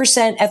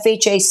 6%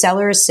 FHA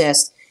seller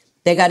assist.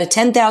 They got a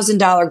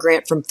 $10,000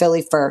 grant from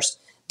Philly First.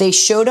 They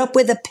showed up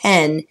with a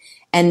pen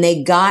and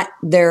they got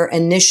their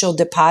initial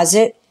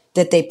deposit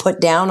that they put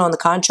down on the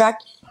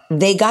contract.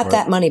 They got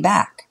that money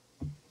back.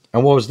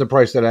 And what was the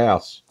price of the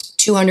house?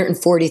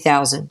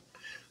 $240,000.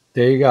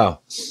 There you go.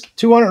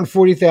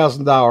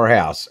 $240,000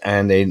 house,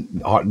 and they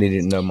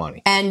needed no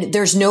money. And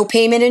there's no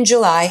payment in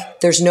July.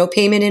 There's no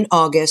payment in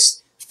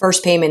August.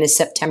 First payment is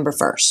September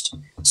 1st.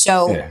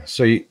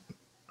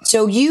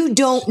 So you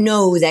don't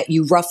know that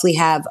you roughly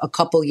have a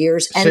couple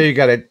years. And so they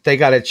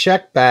got a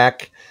check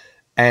back,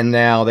 and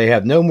now they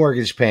have no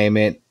mortgage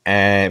payment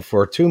and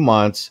for 2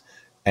 months,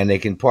 and they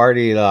can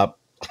party it up.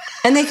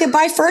 And they can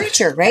buy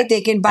furniture, right?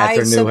 They can buy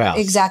their new house.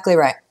 Exactly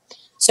right.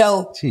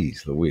 So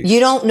jeez Louise. You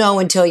don't know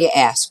until you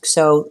ask.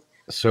 So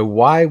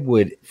why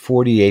would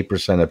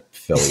 48% of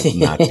Philly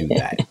not do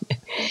that?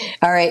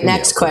 All right,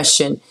 next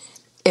question.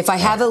 If I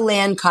have a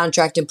land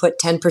contract and put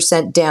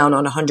 10% down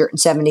on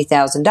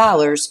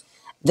 $170,000,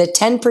 the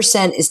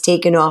 10% is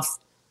taken off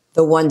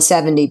the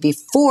 $170,000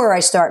 before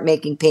I start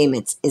making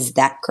payments. Is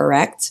that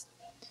correct?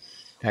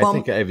 I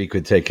think Evie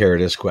could take care of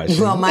this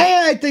question. Well,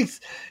 my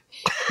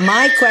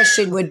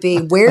question would be,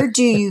 where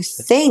do you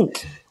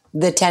think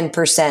the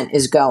 10%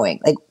 is going?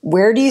 Like,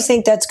 where do you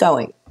think that's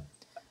going?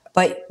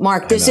 But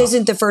Mark, this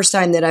isn't the first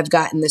time that I've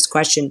gotten this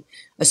question,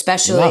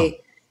 especially,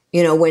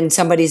 when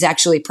somebody's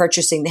actually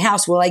purchasing the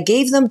house. Well, I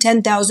gave them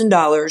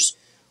 $10,000.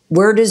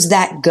 Where does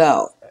that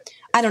go?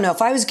 I don't know.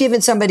 If I was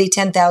giving somebody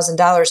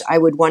 $10,000, I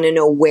would want to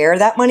know where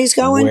that money's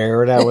going.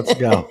 Where that would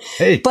go.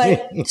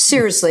 But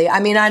seriously, I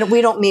mean, we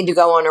don't mean to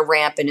go on a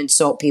rant and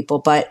insult people,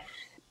 but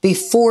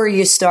before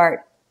you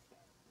start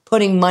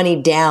putting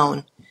money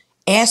down,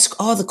 ask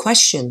all the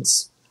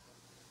questions.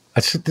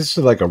 This is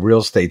like a real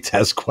estate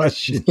test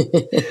question,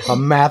 a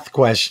math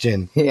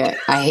question. Yeah,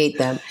 I hate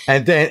them.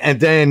 And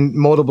then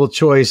multiple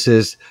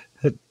choices.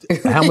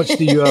 How much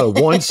do you owe?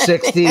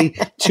 160,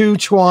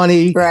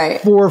 220,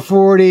 right.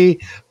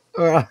 440,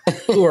 or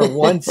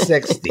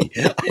 160.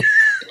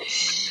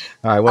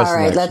 All right, all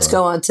right, let's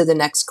go on to the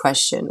next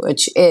question,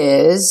 which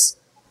is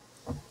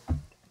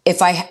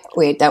I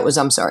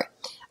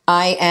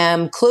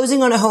am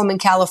closing on a home in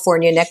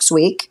California next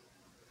week.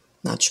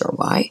 Not sure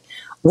why.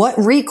 What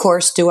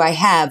recourse do I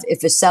have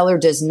if a seller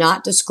does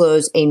not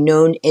disclose a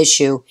known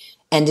issue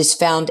and is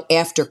found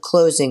after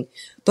closing?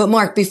 But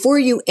Mark, before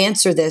you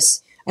answer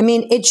this, I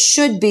mean, it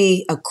should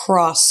be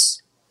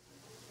across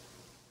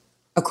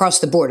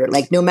the border,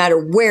 like no matter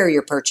where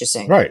you're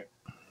purchasing. Right.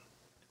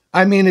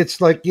 I mean,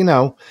 it's like,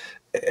 you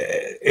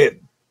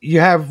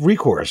have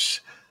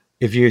recourse.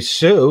 If you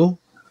sue,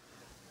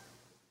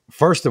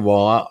 first of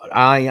all,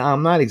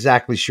 I'm not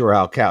exactly sure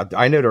how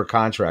I know their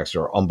contracts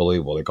are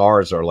unbelievable. Like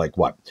ours are like,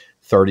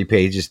 30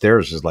 pages.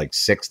 Theirs is like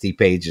 60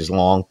 pages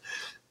long.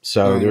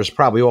 So there's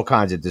probably all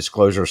kinds of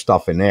disclosure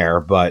stuff in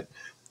there. But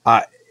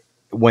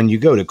when you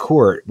go to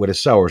court with a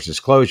seller's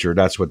disclosure,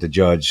 that's what the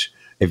judge,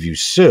 if you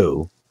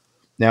sue.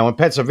 Now, in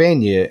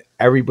Pennsylvania,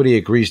 everybody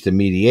agrees to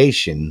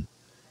mediation.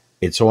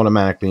 It's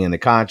automatically in the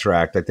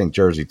contract. I think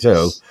Jersey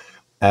too.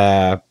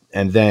 And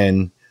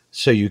then,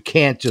 so you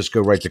can't just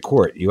go right to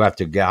court. You have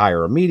to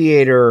hire a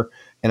mediator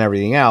and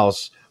everything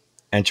else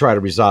and try to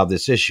resolve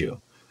this issue.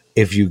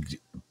 If you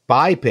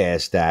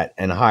bypass that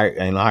and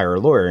hire a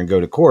lawyer and go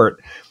to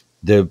court,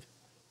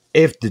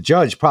 if the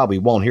judge probably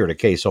won't hear the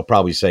case, he'll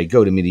probably say,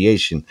 go to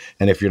mediation.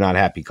 And if you're not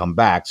happy, come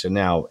back. So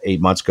now 8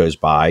 months goes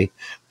by.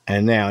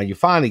 And now you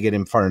finally get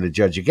in front of the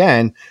judge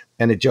again,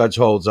 and the judge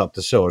holds up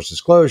the seller's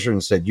disclosure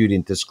and said, you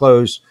didn't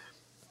disclose,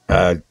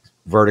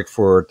 verdict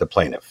for the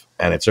plaintiff,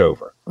 and it's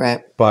over.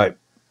 Right. But,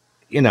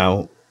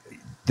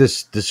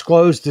 this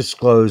disclose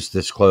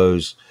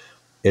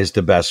is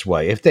the best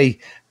way. If they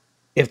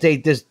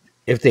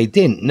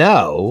didn't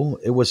know,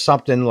 it was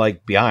something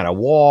like behind a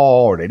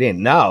wall, or they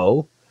didn't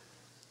know,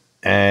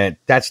 and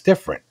that's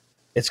different.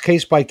 It's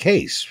case by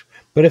case.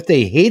 But if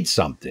they hid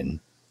something,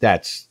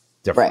 that's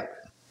different. Right.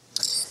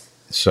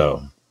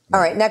 So, all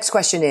right. Next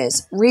question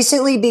is,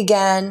 recently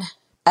began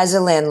as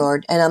a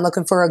landlord and I'm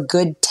looking for a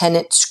good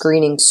tenant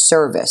screening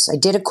service. I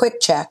did a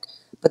quick check,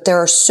 but there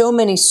are so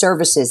many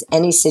services.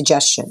 Any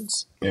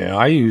suggestions? Yeah,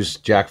 I use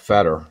Jack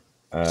Fetter.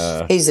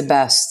 He's the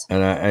best.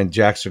 And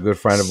Jack's a good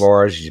friend of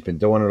ours. He's been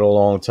doing it a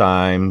long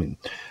time.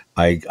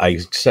 I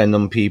send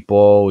him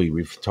people. He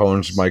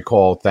returns my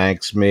call,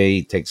 thanks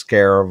me, takes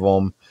care of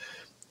them.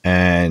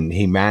 And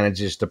he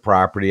manages the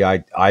property.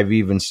 I've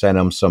even sent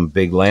him some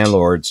big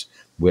landlords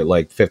with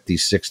like 50,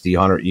 60,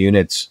 100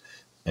 units,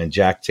 and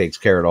Jack takes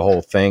care of the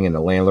whole thing, and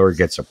the landlord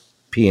gets a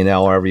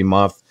P&L every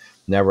month,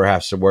 never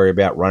has to worry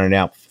about running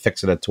out,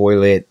 fixing a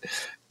toilet,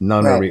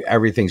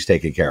 everything's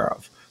taken care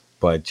of.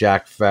 But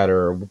Jack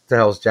Fetter, what the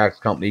hell is Jack's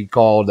company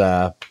called?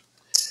 I'm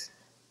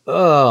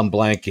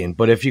blanking,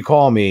 but if you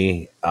call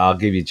me, I'll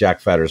give you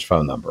Jack Fetter's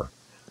phone number.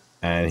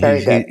 And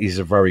he's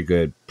a very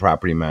good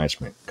property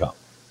management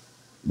company.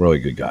 Really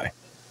good guy.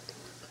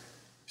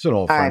 He's an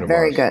old friend of ours.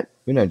 Very good.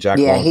 We know Jack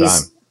a long time.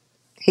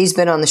 He's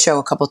been on the show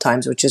a couple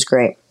times, which is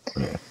great.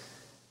 Yeah.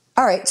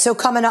 All right. So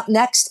coming up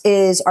next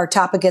is our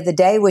topic of the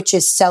day, which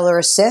is Seller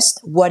Assist.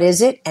 What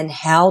is it and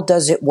how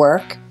does it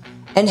work?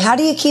 And how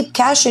do you keep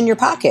cash in your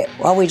pocket?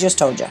 Well, we just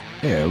told you.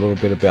 Yeah, a little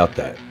bit about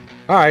that.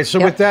 All right. So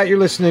with that, you're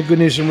listening to Good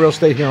News in Real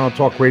Estate here on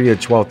Talk Radio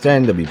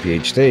 1210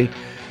 WPHT.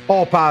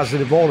 All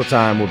positive all the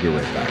time. We'll be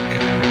right back.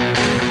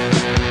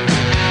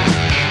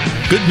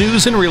 Good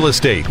News in Real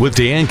Estate with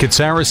Deanne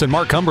Katsaris and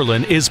Mark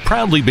Cumberland is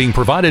proudly being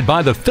provided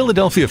by the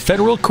Philadelphia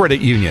Federal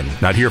Credit Union.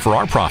 Not here for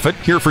our profit,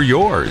 here for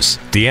yours.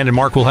 Deanne and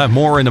Mark will have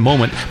more in a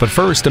moment, but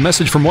first, a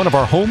message from one of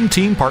our home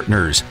team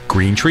partners,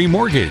 Green Tree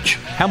Mortgage.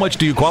 How much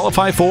do you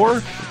qualify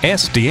for?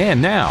 Ask Deanne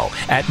now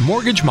at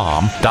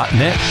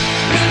mortgagemom.net.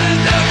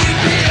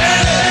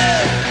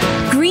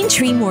 Green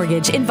Tree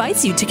Mortgage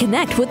invites you to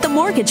connect with the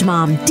Mortgage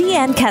Mom,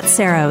 Deanne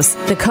Katsaros,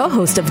 the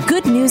co-host of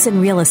Good News in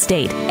Real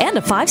Estate and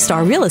a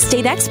 5-star real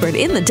estate expert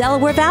in the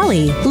Delaware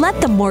Valley. Let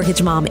the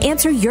Mortgage Mom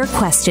answer your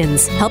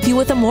questions, help you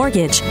with a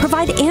mortgage,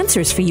 provide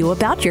answers for you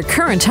about your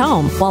current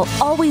home, while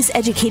always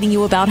educating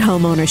you about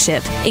home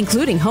ownership,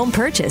 including home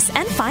purchase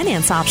and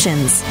finance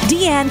options.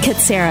 Deanne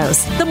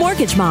Katsaros, the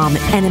Mortgage Mom,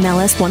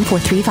 NMLS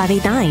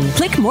 143589.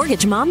 Click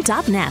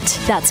mortgagemom.net.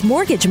 That's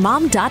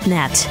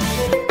mortgagemom.net.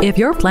 If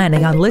you're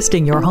planning on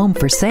listing your home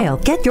for sale,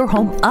 get your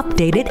home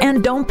updated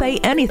and don't pay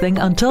anything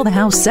until the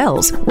house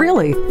sells.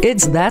 Really,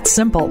 it's that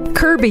simple.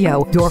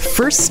 Curbio, your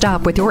first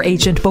stop with your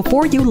agent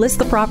before you list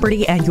the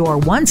property and your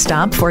one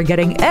stop for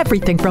getting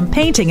everything from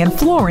painting and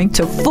flooring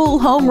to full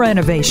home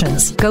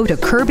renovations. Go to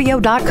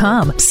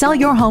Curbio.com, sell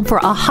your home for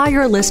a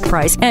higher list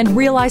price and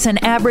realize an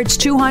average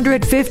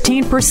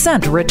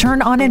 215%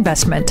 return on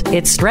investment.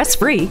 It's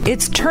stress-free,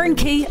 it's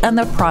turnkey, and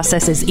the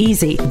process is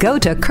easy. Go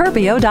to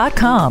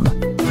Curbio.com.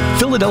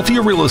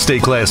 Philadelphia Real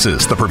Estate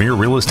Classes, the premier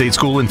real estate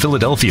school in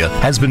Philadelphia,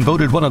 has been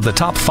voted one of the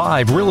top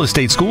 5 real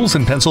estate schools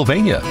in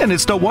Pennsylvania. And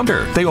it's no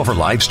wonder. They offer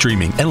live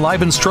streaming and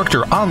live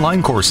instructor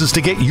online courses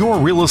to get your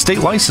real estate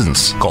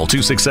license. Call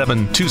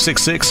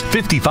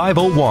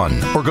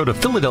 267-266-5501 or go to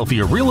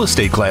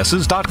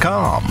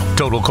PhiladelphiaRealEstateClasses.com.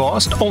 Total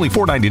cost, only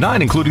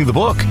 $4.99 including the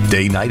book.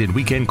 Day, night, and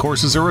weekend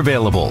courses are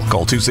available.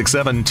 Call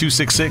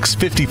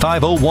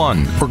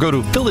 267-266-5501 or go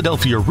to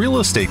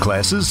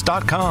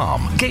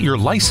PhiladelphiaRealEstateClasses.com. Get your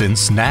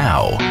license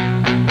now.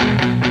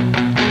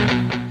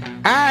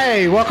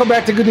 Hey, welcome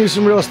back to Good News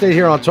from Real Estate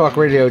here on Talk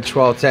Radio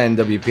 1210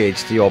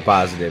 WPHT, all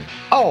positive,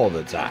 all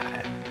the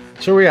time.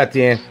 So where we at,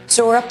 Dan?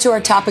 So we're up to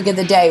our topic of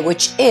the day,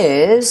 which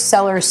is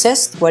Seller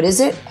Assist. What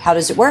is it? How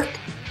does it work?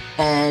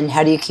 And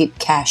how do you keep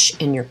cash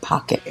in your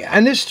pocket?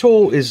 And this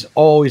tool is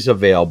always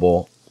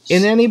available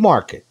in any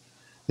market.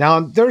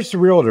 Now, there's the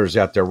realtors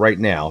out there right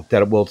now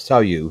that will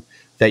tell you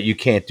that you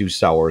can't do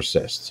Seller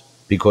Assist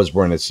because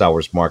we're in a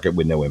seller's market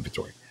with no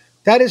inventory.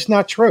 That is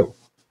not true.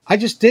 I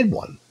just did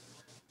one.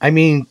 I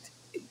mean,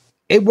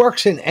 it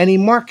works in any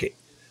market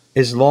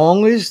as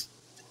long as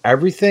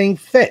everything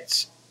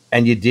fits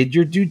and you did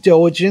your due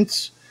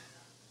diligence.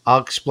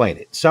 I'll explain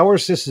it. Seller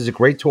Assist is a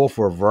great tool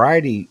for a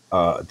variety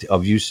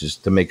of uses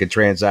to make a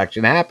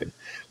transaction happen.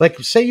 Like,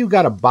 say you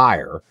got a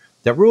buyer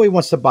that really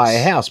wants to buy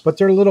a house, but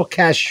they're a little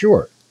cash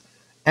short.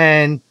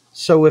 And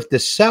so if the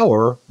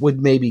seller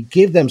would maybe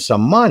give them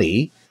some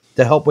money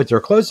to help with their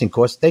closing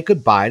costs, they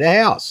could buy the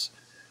house.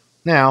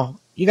 Now,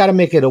 you got to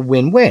make it a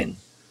win-win.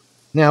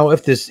 Now,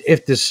 if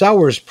the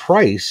seller's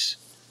price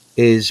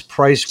is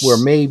priced where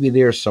maybe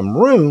there's some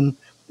room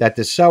that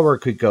the seller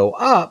could go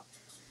up,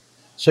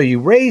 so you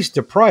raise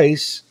the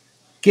price,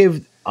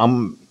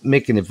 I'm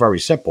making it very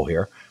simple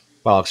here,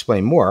 but I'll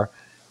explain more.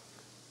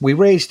 We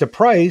raise the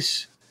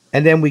price,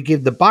 and then we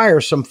give the buyer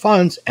some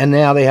funds, and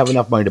now they have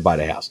enough money to buy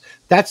the house.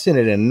 That's in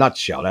a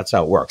nutshell. That's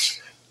how it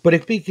works. But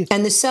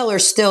and the seller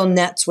still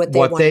nets what they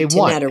want net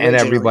originally. And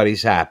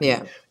everybody's happy.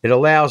 Yeah. It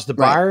allows the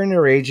buyer and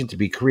their agent to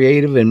be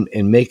creative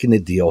in making the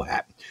deal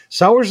happen.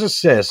 Seller's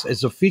Assist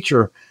is a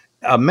feature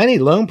of many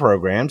loan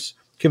programs.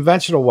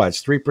 Conventional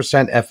it's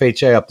 3%,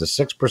 FHA up to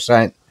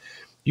 6%.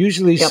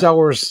 Usually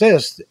Seller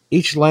Assist,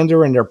 each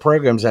lender in their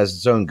programs has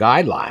its own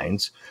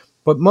guidelines.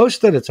 But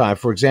most of the time,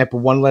 for example,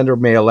 one lender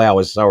may allow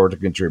a seller to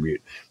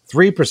contribute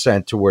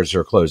 3% towards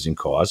their closing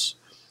costs,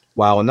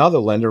 while another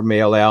lender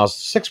may allow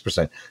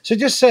 6%. So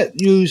just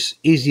use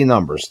easy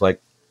numbers like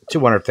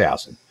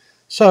 $200,000.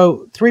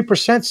 So 3%,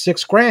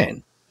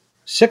 $6,000.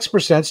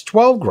 6% is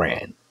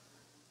 $12,000.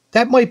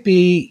 That might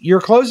be your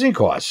closing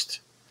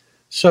cost.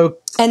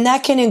 And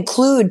that can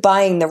include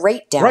buying the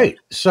rate down. Right.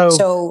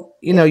 So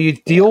you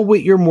deal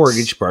with your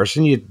mortgage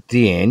person,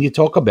 Deanne, you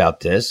talk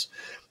about this.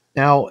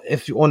 Now,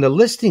 if on the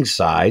listing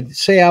side,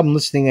 say I'm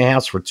listing a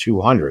house for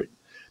 $200,000,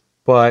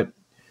 but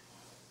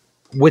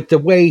with the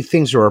way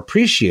things are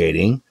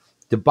appreciating,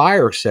 the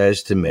buyer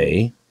says to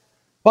me,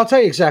 well, I'll tell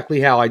you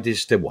exactly how I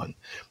just did one.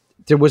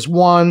 There was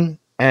one,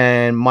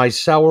 and my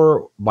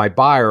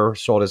buyer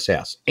sold his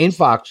house in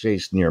Fox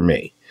Chase near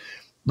me,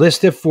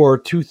 listed for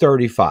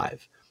 $235,000.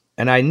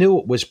 And I knew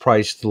it was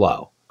priced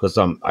low because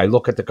I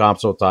look at the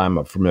comps all the time.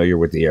 I'm familiar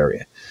with the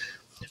area.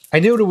 I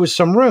knew there was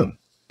some room.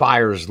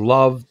 Buyers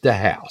loved the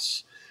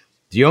house.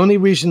 The only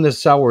reason the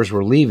sellers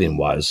were leaving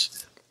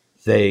was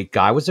the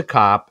guy was a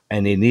cop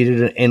and they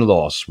needed an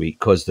in-law suite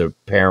because the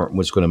parent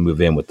was going to move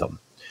in with them.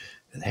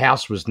 The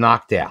house was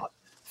knocked out,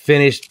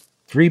 finished,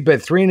 three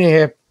bedrooms,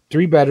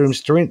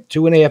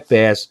 2.5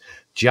 baths,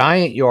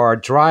 giant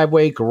yard,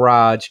 driveway,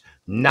 garage,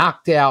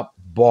 knocked out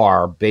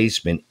bar,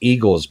 basement,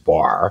 Eagles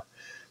bar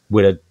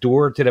with a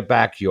door to the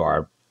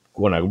backyard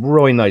on a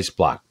really nice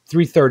block,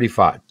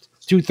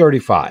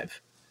 $235,000.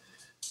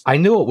 I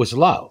knew it was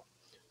low.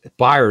 The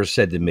buyers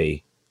said to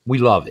me, we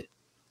love it.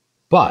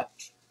 But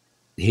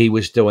he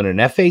was doing an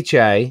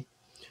FHA,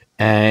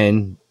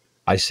 and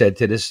I said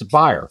to this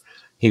buyer,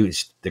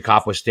 the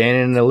cop was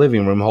standing in the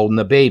living room holding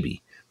the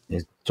baby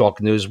and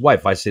talking to his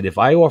wife. I said, if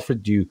I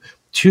offered you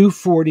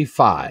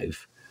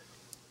 $245,000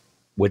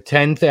 with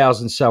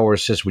 $10,000 Seller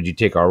Assist, would you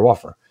take our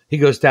offer? He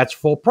goes, that's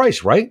full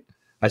price, right?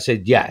 I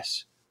said,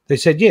 yes. They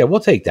said, yeah, we'll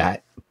take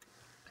that.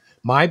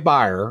 My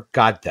buyer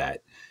got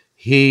that.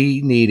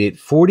 He needed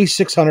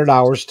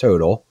 $4,600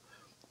 total,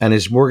 and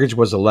his mortgage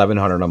was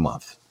 $1,100 a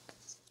month.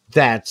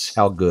 That's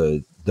how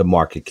good the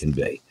market can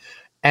be.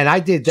 And I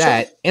did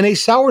that in a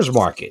seller's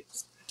market.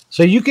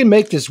 So you can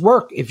make this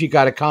work if you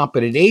got a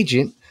competent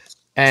agent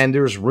and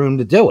there's room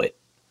to do it.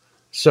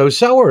 So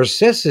Seller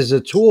Assist is a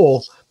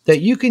tool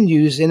that you can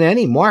use in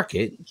any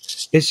market.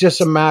 It's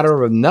just a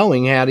matter of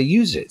knowing how to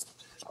use it.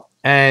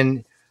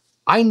 And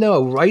I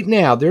know right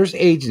now there's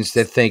agents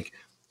that think,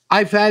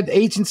 I've had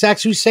agents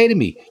actually say to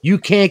me, you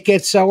can't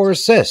get Seller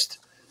Assist.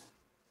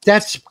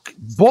 That's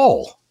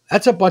bull.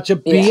 That's a bunch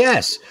of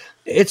BS.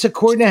 It's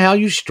according to how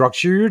you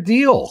structure your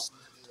deal.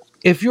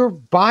 If your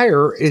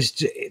buyer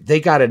they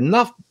got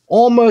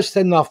almost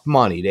enough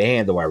money to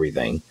handle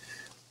everything,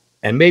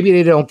 and maybe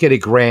they don't get a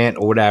grant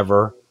or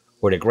whatever,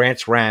 or the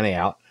grants ran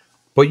out,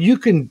 but you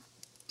can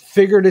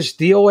figure this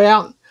deal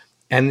out.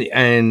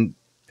 And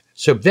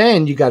so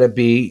then you got to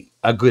be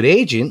a good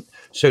agent.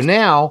 So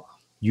now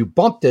you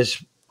bump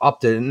this up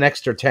to an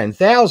extra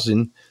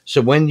 $10,000.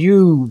 So when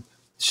you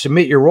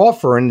submit your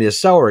offer and the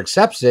seller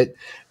accepts it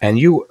and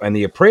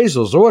the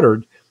appraisal's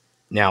ordered,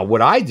 now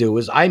what I do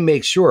is I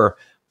make sure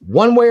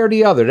one way or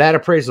the other that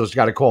appraisal's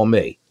got to call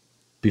me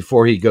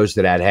before he goes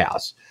to that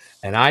house.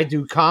 And I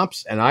do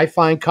comps, and I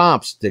find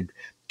comps to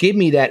give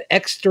me that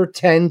extra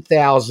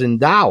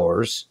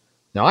 $10,000.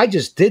 Now I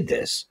just did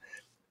this.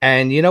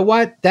 And you know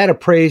what? That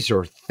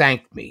appraiser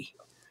thanked me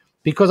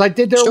because I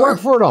did their work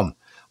for them.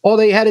 All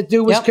they had to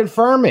do was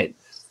confirm it.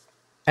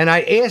 And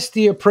I asked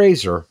the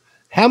appraiser,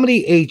 how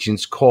many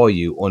agents call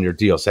you on your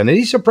deals? And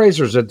these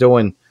appraisers are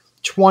doing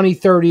 20,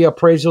 30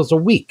 appraisals a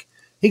week.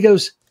 He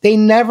goes, they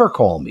never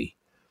call me.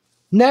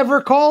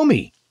 Never call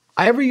me.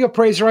 Every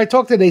appraiser I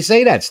talk to, they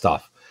say that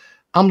stuff.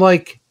 I'm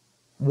like,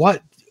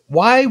 what?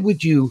 Why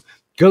would you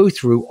go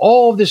through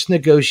all this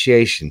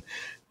negotiation,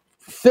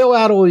 fill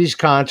out all these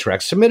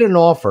contracts, submit an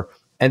offer,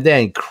 and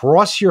then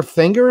cross your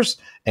fingers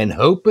and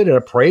hope it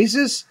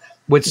appraises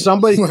with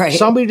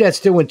somebody that's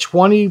doing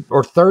 20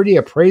 or 30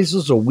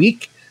 appraisals a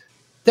week?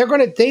 They're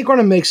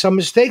gonna make some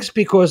mistakes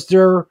because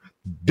they're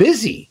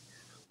busy.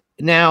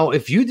 Now,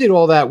 if you did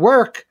all that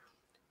work,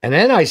 and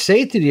then I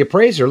say to the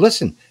appraiser,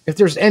 listen, if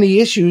there's any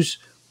issues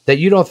that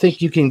you don't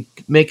think you can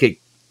make it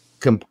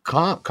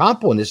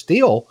comp on this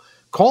deal,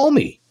 call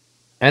me,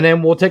 and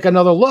then we'll take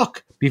another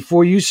look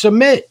before you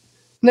submit.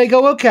 And they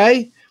go,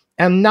 okay.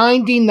 And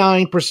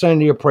 99% of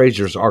the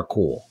appraisers are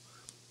cool.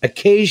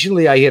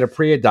 Occasionally, I hit a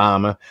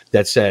pre-Adama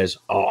that says,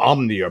 oh,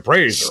 I'm the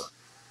appraiser.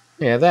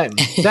 Yeah, that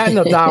and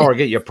a dollar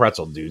get you a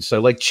pretzel, dude. So,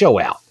 like, chill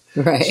out.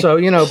 Right. So,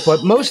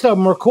 but most of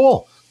them are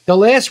cool. The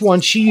last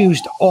one, she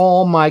used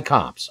all my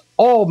comps.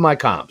 All of my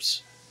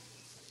comps.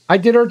 I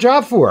did her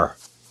job for her.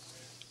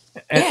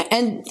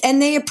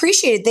 And they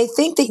appreciate it. They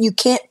think that you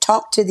can't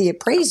talk to the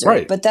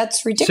appraiser, but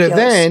that's ridiculous. So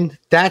then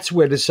that's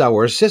where the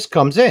seller assist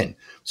comes in.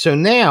 So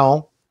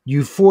now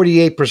you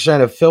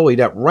 48% of Philly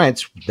that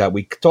rents that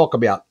we talk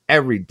about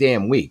every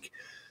damn week.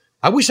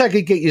 I wish I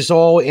could get you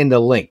all in the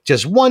link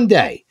just one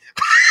day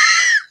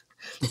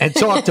and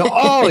talk to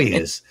all of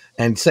you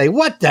and say,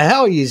 what the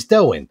hell are you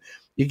doing?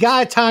 You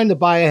got time to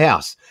buy a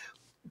house.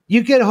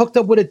 You get hooked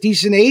up with a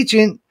decent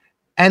agent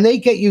and they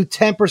get you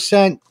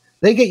 10%.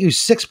 They get you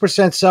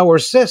 6% seller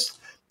assist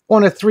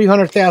on a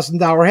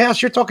 $300,000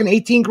 house. You're talking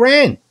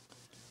 $18,000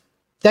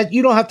 that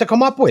you don't have to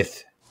come up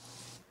with.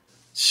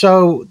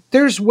 So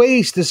there's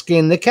ways to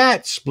skin the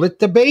cat, split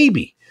the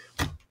baby.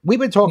 We've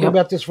been talking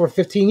about this for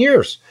 15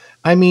 years.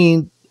 I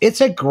mean,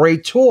 it's a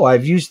great tool.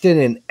 I've used it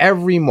in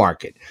every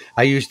market.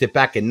 I used it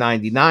back in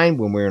 99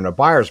 when we were in a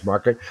buyer's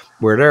market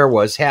where there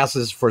was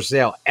houses for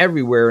sale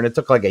everywhere, and it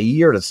took like a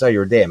year to sell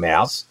your damn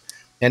house.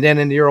 And then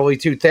in the early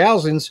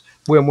 2000s,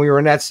 when we were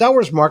in that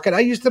seller's market,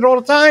 I used it all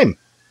the time.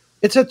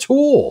 It's a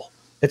tool.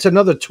 It's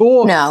another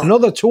tool,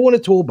 another tool in a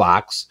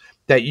toolbox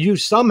that you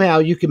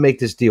can make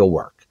this deal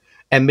work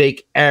and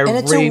make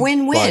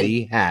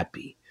everybody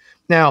happy.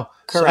 Now,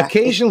 so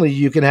occasionally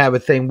you can have a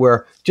thing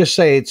where just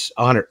say it's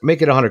 100,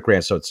 make it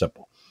 $100,000, so it's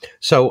simple.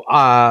 So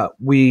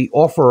we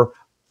offer,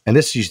 and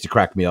this used to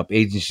crack me up.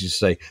 Agents used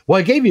to say, "Well,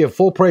 I gave you a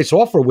full price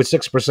offer with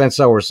 6%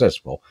 seller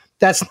assist." Well,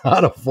 that's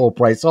not a full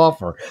price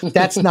offer.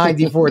 That's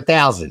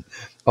 $94,000.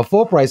 A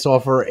full price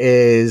offer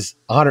is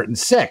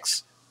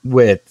 $106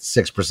 with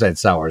 6%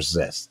 seller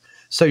assist.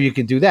 So you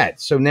can do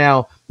that. So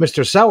now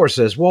Mr. Seller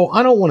says, "Well,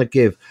 I don't want to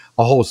give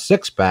a whole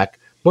 6 back,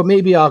 but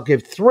maybe I'll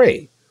give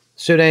 3."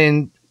 So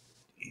then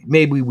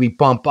maybe we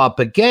bump up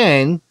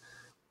again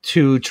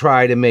to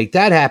try to make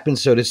that happen.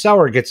 So the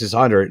seller gets his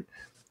 100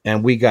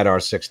 and we got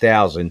our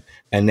 6,000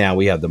 and now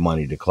we have the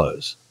money to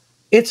close.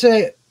 It's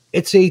a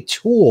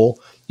tool.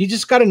 You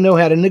just got to know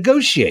how to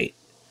negotiate.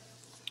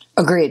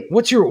 Agreed.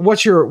 What's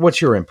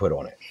your input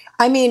on it?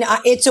 I mean,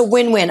 it's a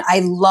win-win.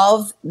 I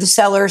love the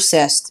seller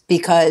assist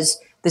because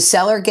the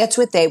seller gets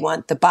what they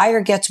want, the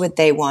buyer gets what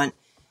they want,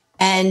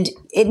 and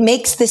it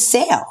makes the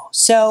sale.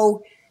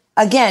 So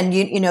again,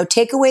 you know,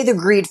 take away the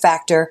greed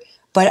factor,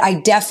 but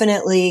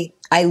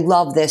I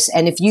love this.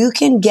 And if you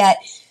can get,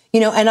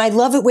 and I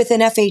love it with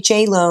an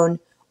FHA loan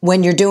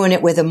when you're doing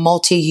it with a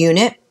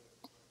multi-unit,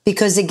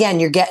 because again,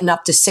 you're getting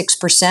up to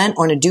 6%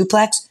 on a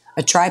duplex,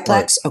 a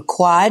triplex, a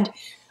quad.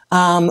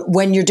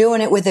 When you're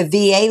doing it with a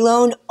VA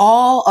loan,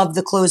 all of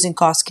the closing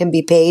costs can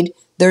be paid.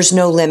 There's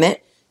no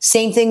limit.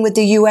 Same thing with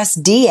the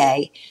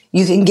USDA.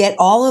 You can get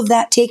all of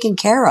that taken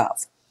care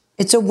of.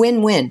 It's a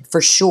win-win for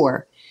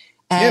sure.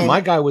 And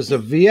my guy was a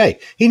VA.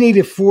 He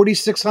needed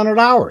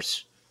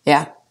 $4,600.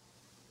 Yeah.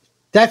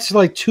 That's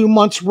like 2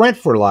 months rent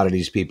for a lot of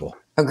these people.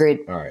 Agreed.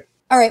 All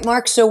right,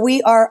 Mark. So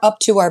we are up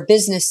to our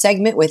business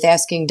segment with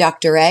Asking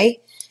Dr. A,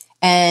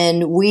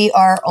 and we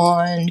are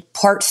on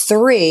part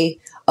 3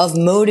 of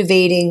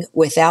motivating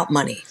without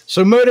money.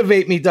 So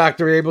motivate me,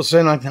 Dr.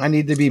 Abelson. I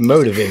need to be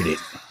motivated.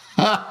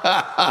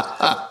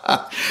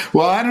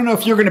 Well, I don't know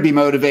if you're going to be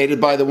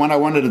motivated by the one I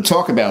wanted to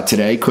talk about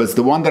today, because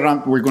the one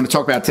that we're going to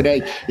talk about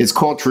today is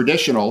called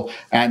traditional,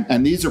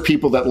 and these are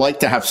people that like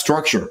to have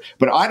structure.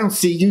 But I don't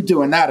see you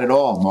doing that at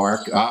all,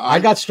 Mark. I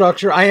got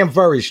structure. I am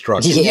very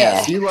structured.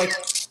 Yes, you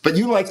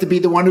like to be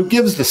the one who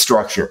gives the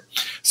structure.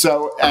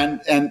 So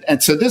and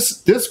so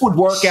this would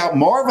work out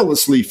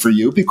marvelously for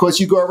you because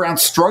you go around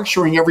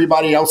structuring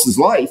everybody else's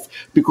life,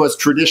 because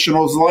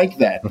traditionals like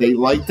that. They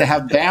like to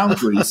have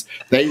boundaries.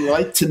 They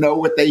like to know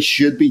what they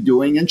should be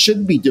doing and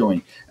shouldn't be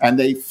doing, and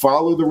they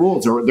follow the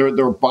rules.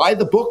 They're by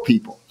the book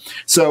people.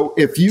 So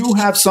if you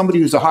have somebody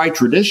who's a high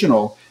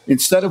traditional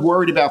instead of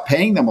worried about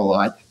paying them a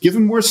lot, give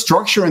them more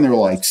structure in their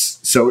lives.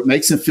 So it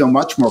makes them feel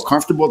much more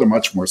comfortable. They're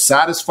much more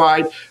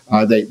satisfied.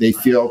 They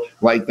feel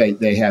like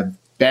they have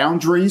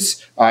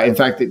boundaries. In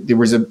fact, there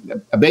was a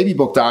baby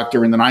book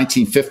doctor in the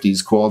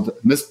 1950s called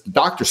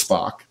Dr.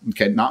 Spock.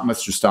 Okay, not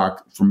Mr.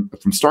 Spock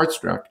from Star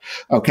Trek.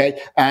 Okay,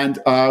 and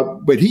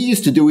but he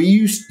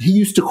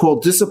used to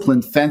call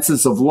discipline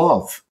fences of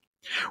love.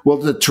 Well,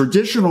 the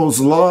traditionals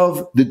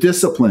love the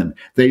discipline.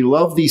 They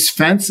love these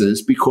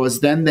fences because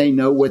then they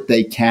know what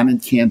they can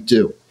and can't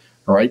do.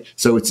 All right,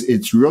 so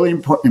it's really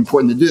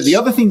important to do. The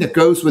other thing that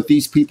goes with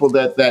these people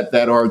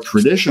that are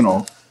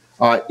traditional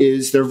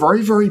is they're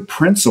very, very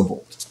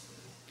principled,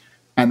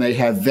 and they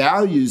have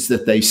values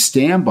that they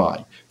stand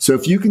by. So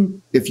if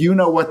you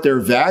know what their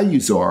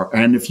values are,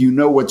 and if you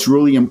know what's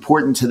really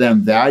important to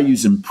them,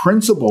 values and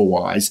principle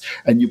wise,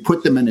 and you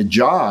put them in a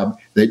job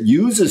that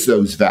uses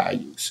those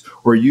values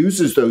or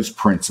uses those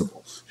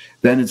principles,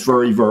 then it's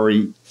very,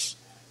 very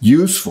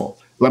useful.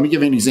 Let me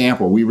give you an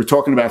example. We were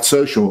talking about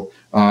social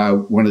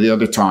one of the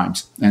other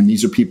times, and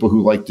these are people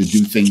who like to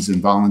do things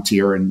and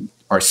volunteer and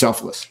are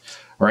selfless.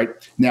 All right.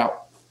 Now,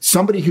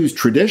 somebody who's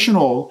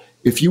traditional,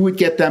 if you would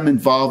get them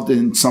involved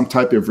in some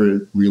type of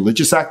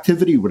religious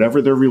activity,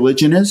 whatever their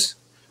religion is,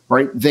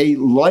 right? They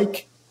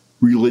like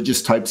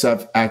religious types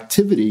of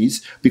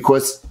activities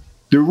because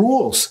they're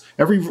rules.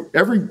 Every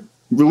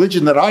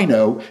religion that I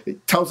know,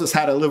 it tells us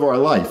how to live our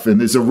life, and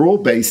there's a rule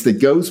base that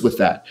goes with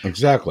that.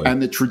 Exactly.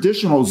 And the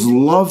traditionals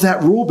love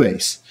that rule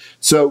base.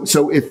 So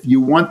if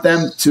you want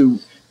them to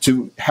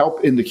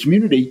help in the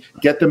community,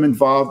 get them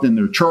involved in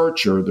their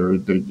church or their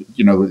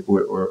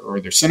or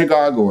their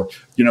synagogue or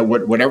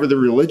whatever the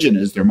religion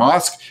is, their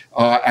mosque,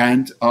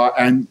 and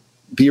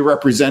be a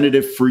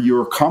representative for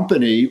your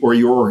company or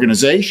your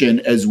organization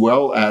as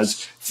well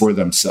as for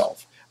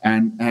themselves.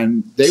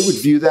 And they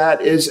would view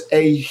that as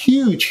a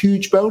huge,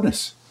 huge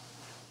bonus.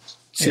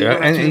 Yeah,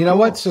 and you know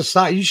what,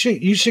 society,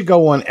 you should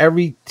go on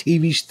every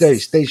TV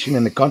station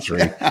in the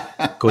country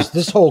because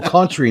this whole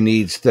country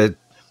needs to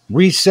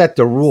reset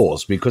the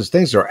rules because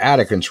things are out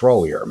of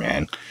control here,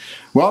 man.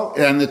 Well,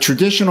 and the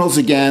traditionals,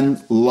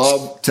 again,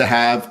 love to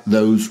have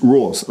those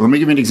rules. Let me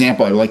give you an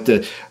example. I like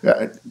to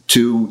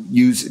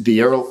use the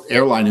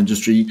airline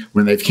industry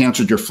when they've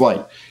canceled your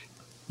flight.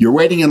 You're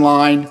waiting in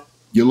line.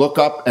 You look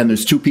up, and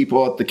there's two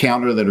people at the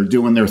counter that are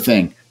doing their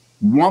thing.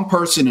 One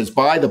person is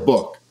by the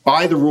book,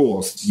 by the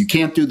rules. You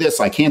can't do this.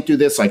 I can't do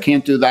this. I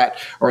can't do that.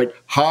 All right.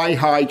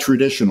 High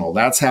traditional.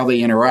 That's how they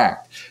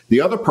interact.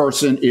 The other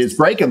person is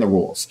breaking the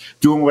rules,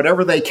 doing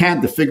whatever they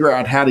can to figure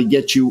out how to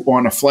get you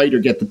on a flight or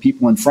get the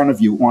people in front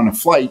of you on a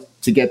flight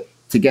to get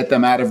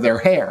them out of their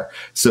hair,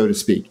 so to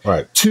speak.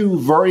 Right. Two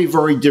very,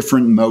 very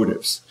different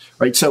motives.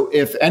 Right. So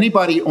if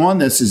anybody on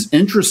this is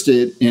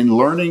interested in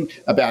learning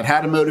about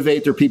how to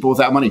motivate their people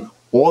without money,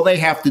 all they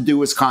have to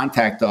do is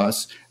contact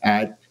us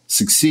at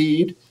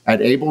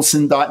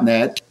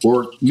succeed@abelson.net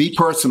or me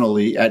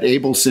personally at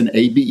Abelson,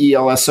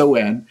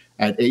 ABELSON,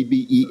 at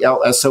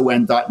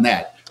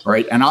ABELSON.net. All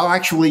right. And I'll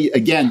actually,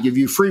 again, give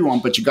you a free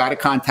one, but you got to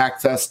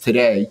contact us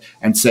today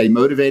and say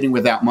motivating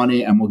without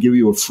money, and we'll give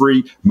you a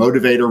free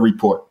motivator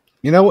report.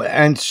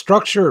 And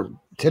structure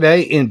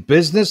today in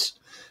business,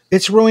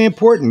 it's really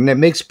important. It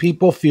makes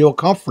people feel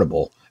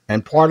comfortable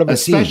and part of a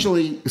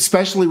team.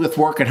 Especially with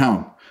work at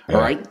home. Yeah.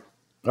 All right.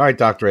 All right,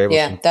 Dr. Abelson.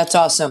 Yeah, that's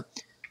awesome.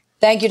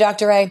 Thank you,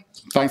 Dr. A.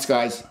 Thanks,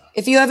 guys.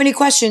 If you have any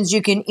questions,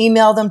 you can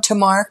email them to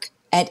Mark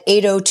at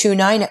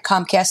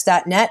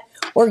 8029@comcast.net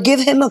or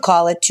give him a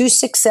call at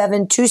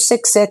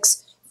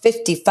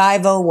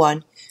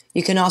 267-266-5501.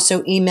 You can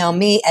also email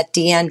me at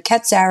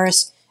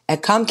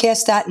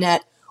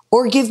deannekatsaris@comcast.net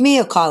or give me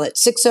a call at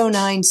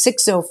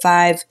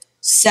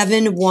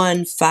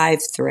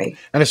 609-605-7153.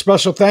 And a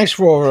special thanks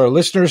for our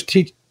listeners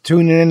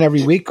tuning in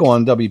every week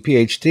on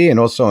WPHT and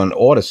also on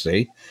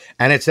Odyssey.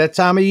 And it's that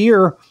time of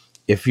year.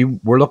 If you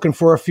were looking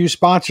for a few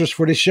sponsors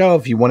for the show,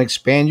 if you want to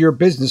expand your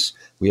business,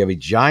 we have a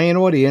giant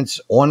audience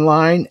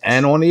online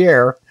and on the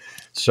air.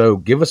 So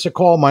give us a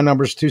call. My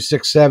number is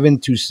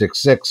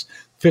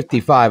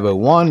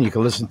 267-266-5501. You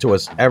can listen to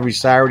us every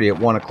Saturday at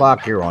 1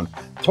 o'clock here on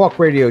Talk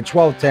Radio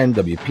 1210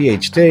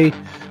 WPHT.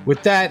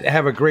 With that,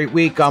 have a great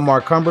week. I'm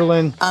Mark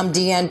Cumberland. I'm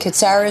Deanne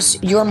Katsaris,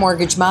 your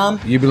mortgage mom.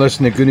 You've been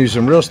listening to Good News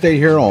in Real Estate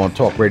here on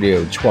Talk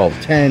Radio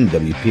 1210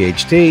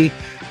 WPHT.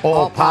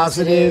 All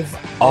positive,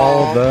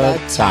 all the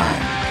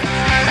time.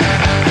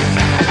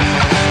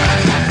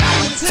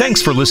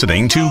 Thanks for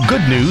listening to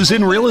Good News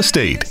in Real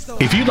Estate.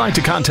 If you'd like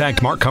to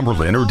contact Mark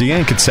Cumberland or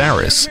Deanne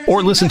Katsaris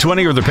or listen to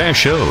any of their past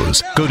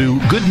shows, go to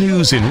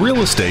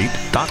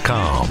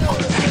goodnewsinrealestate.com.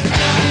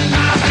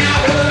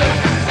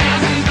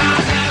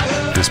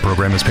 This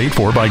program is paid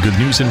for by Good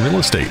News in Real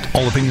Estate.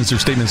 All opinions or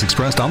statements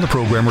expressed on the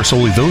program are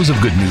solely those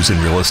of Good News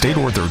in Real Estate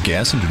or their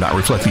guests and do not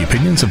reflect the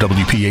opinions of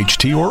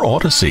WPHT or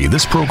Odyssey.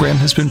 This program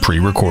has been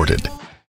pre-recorded.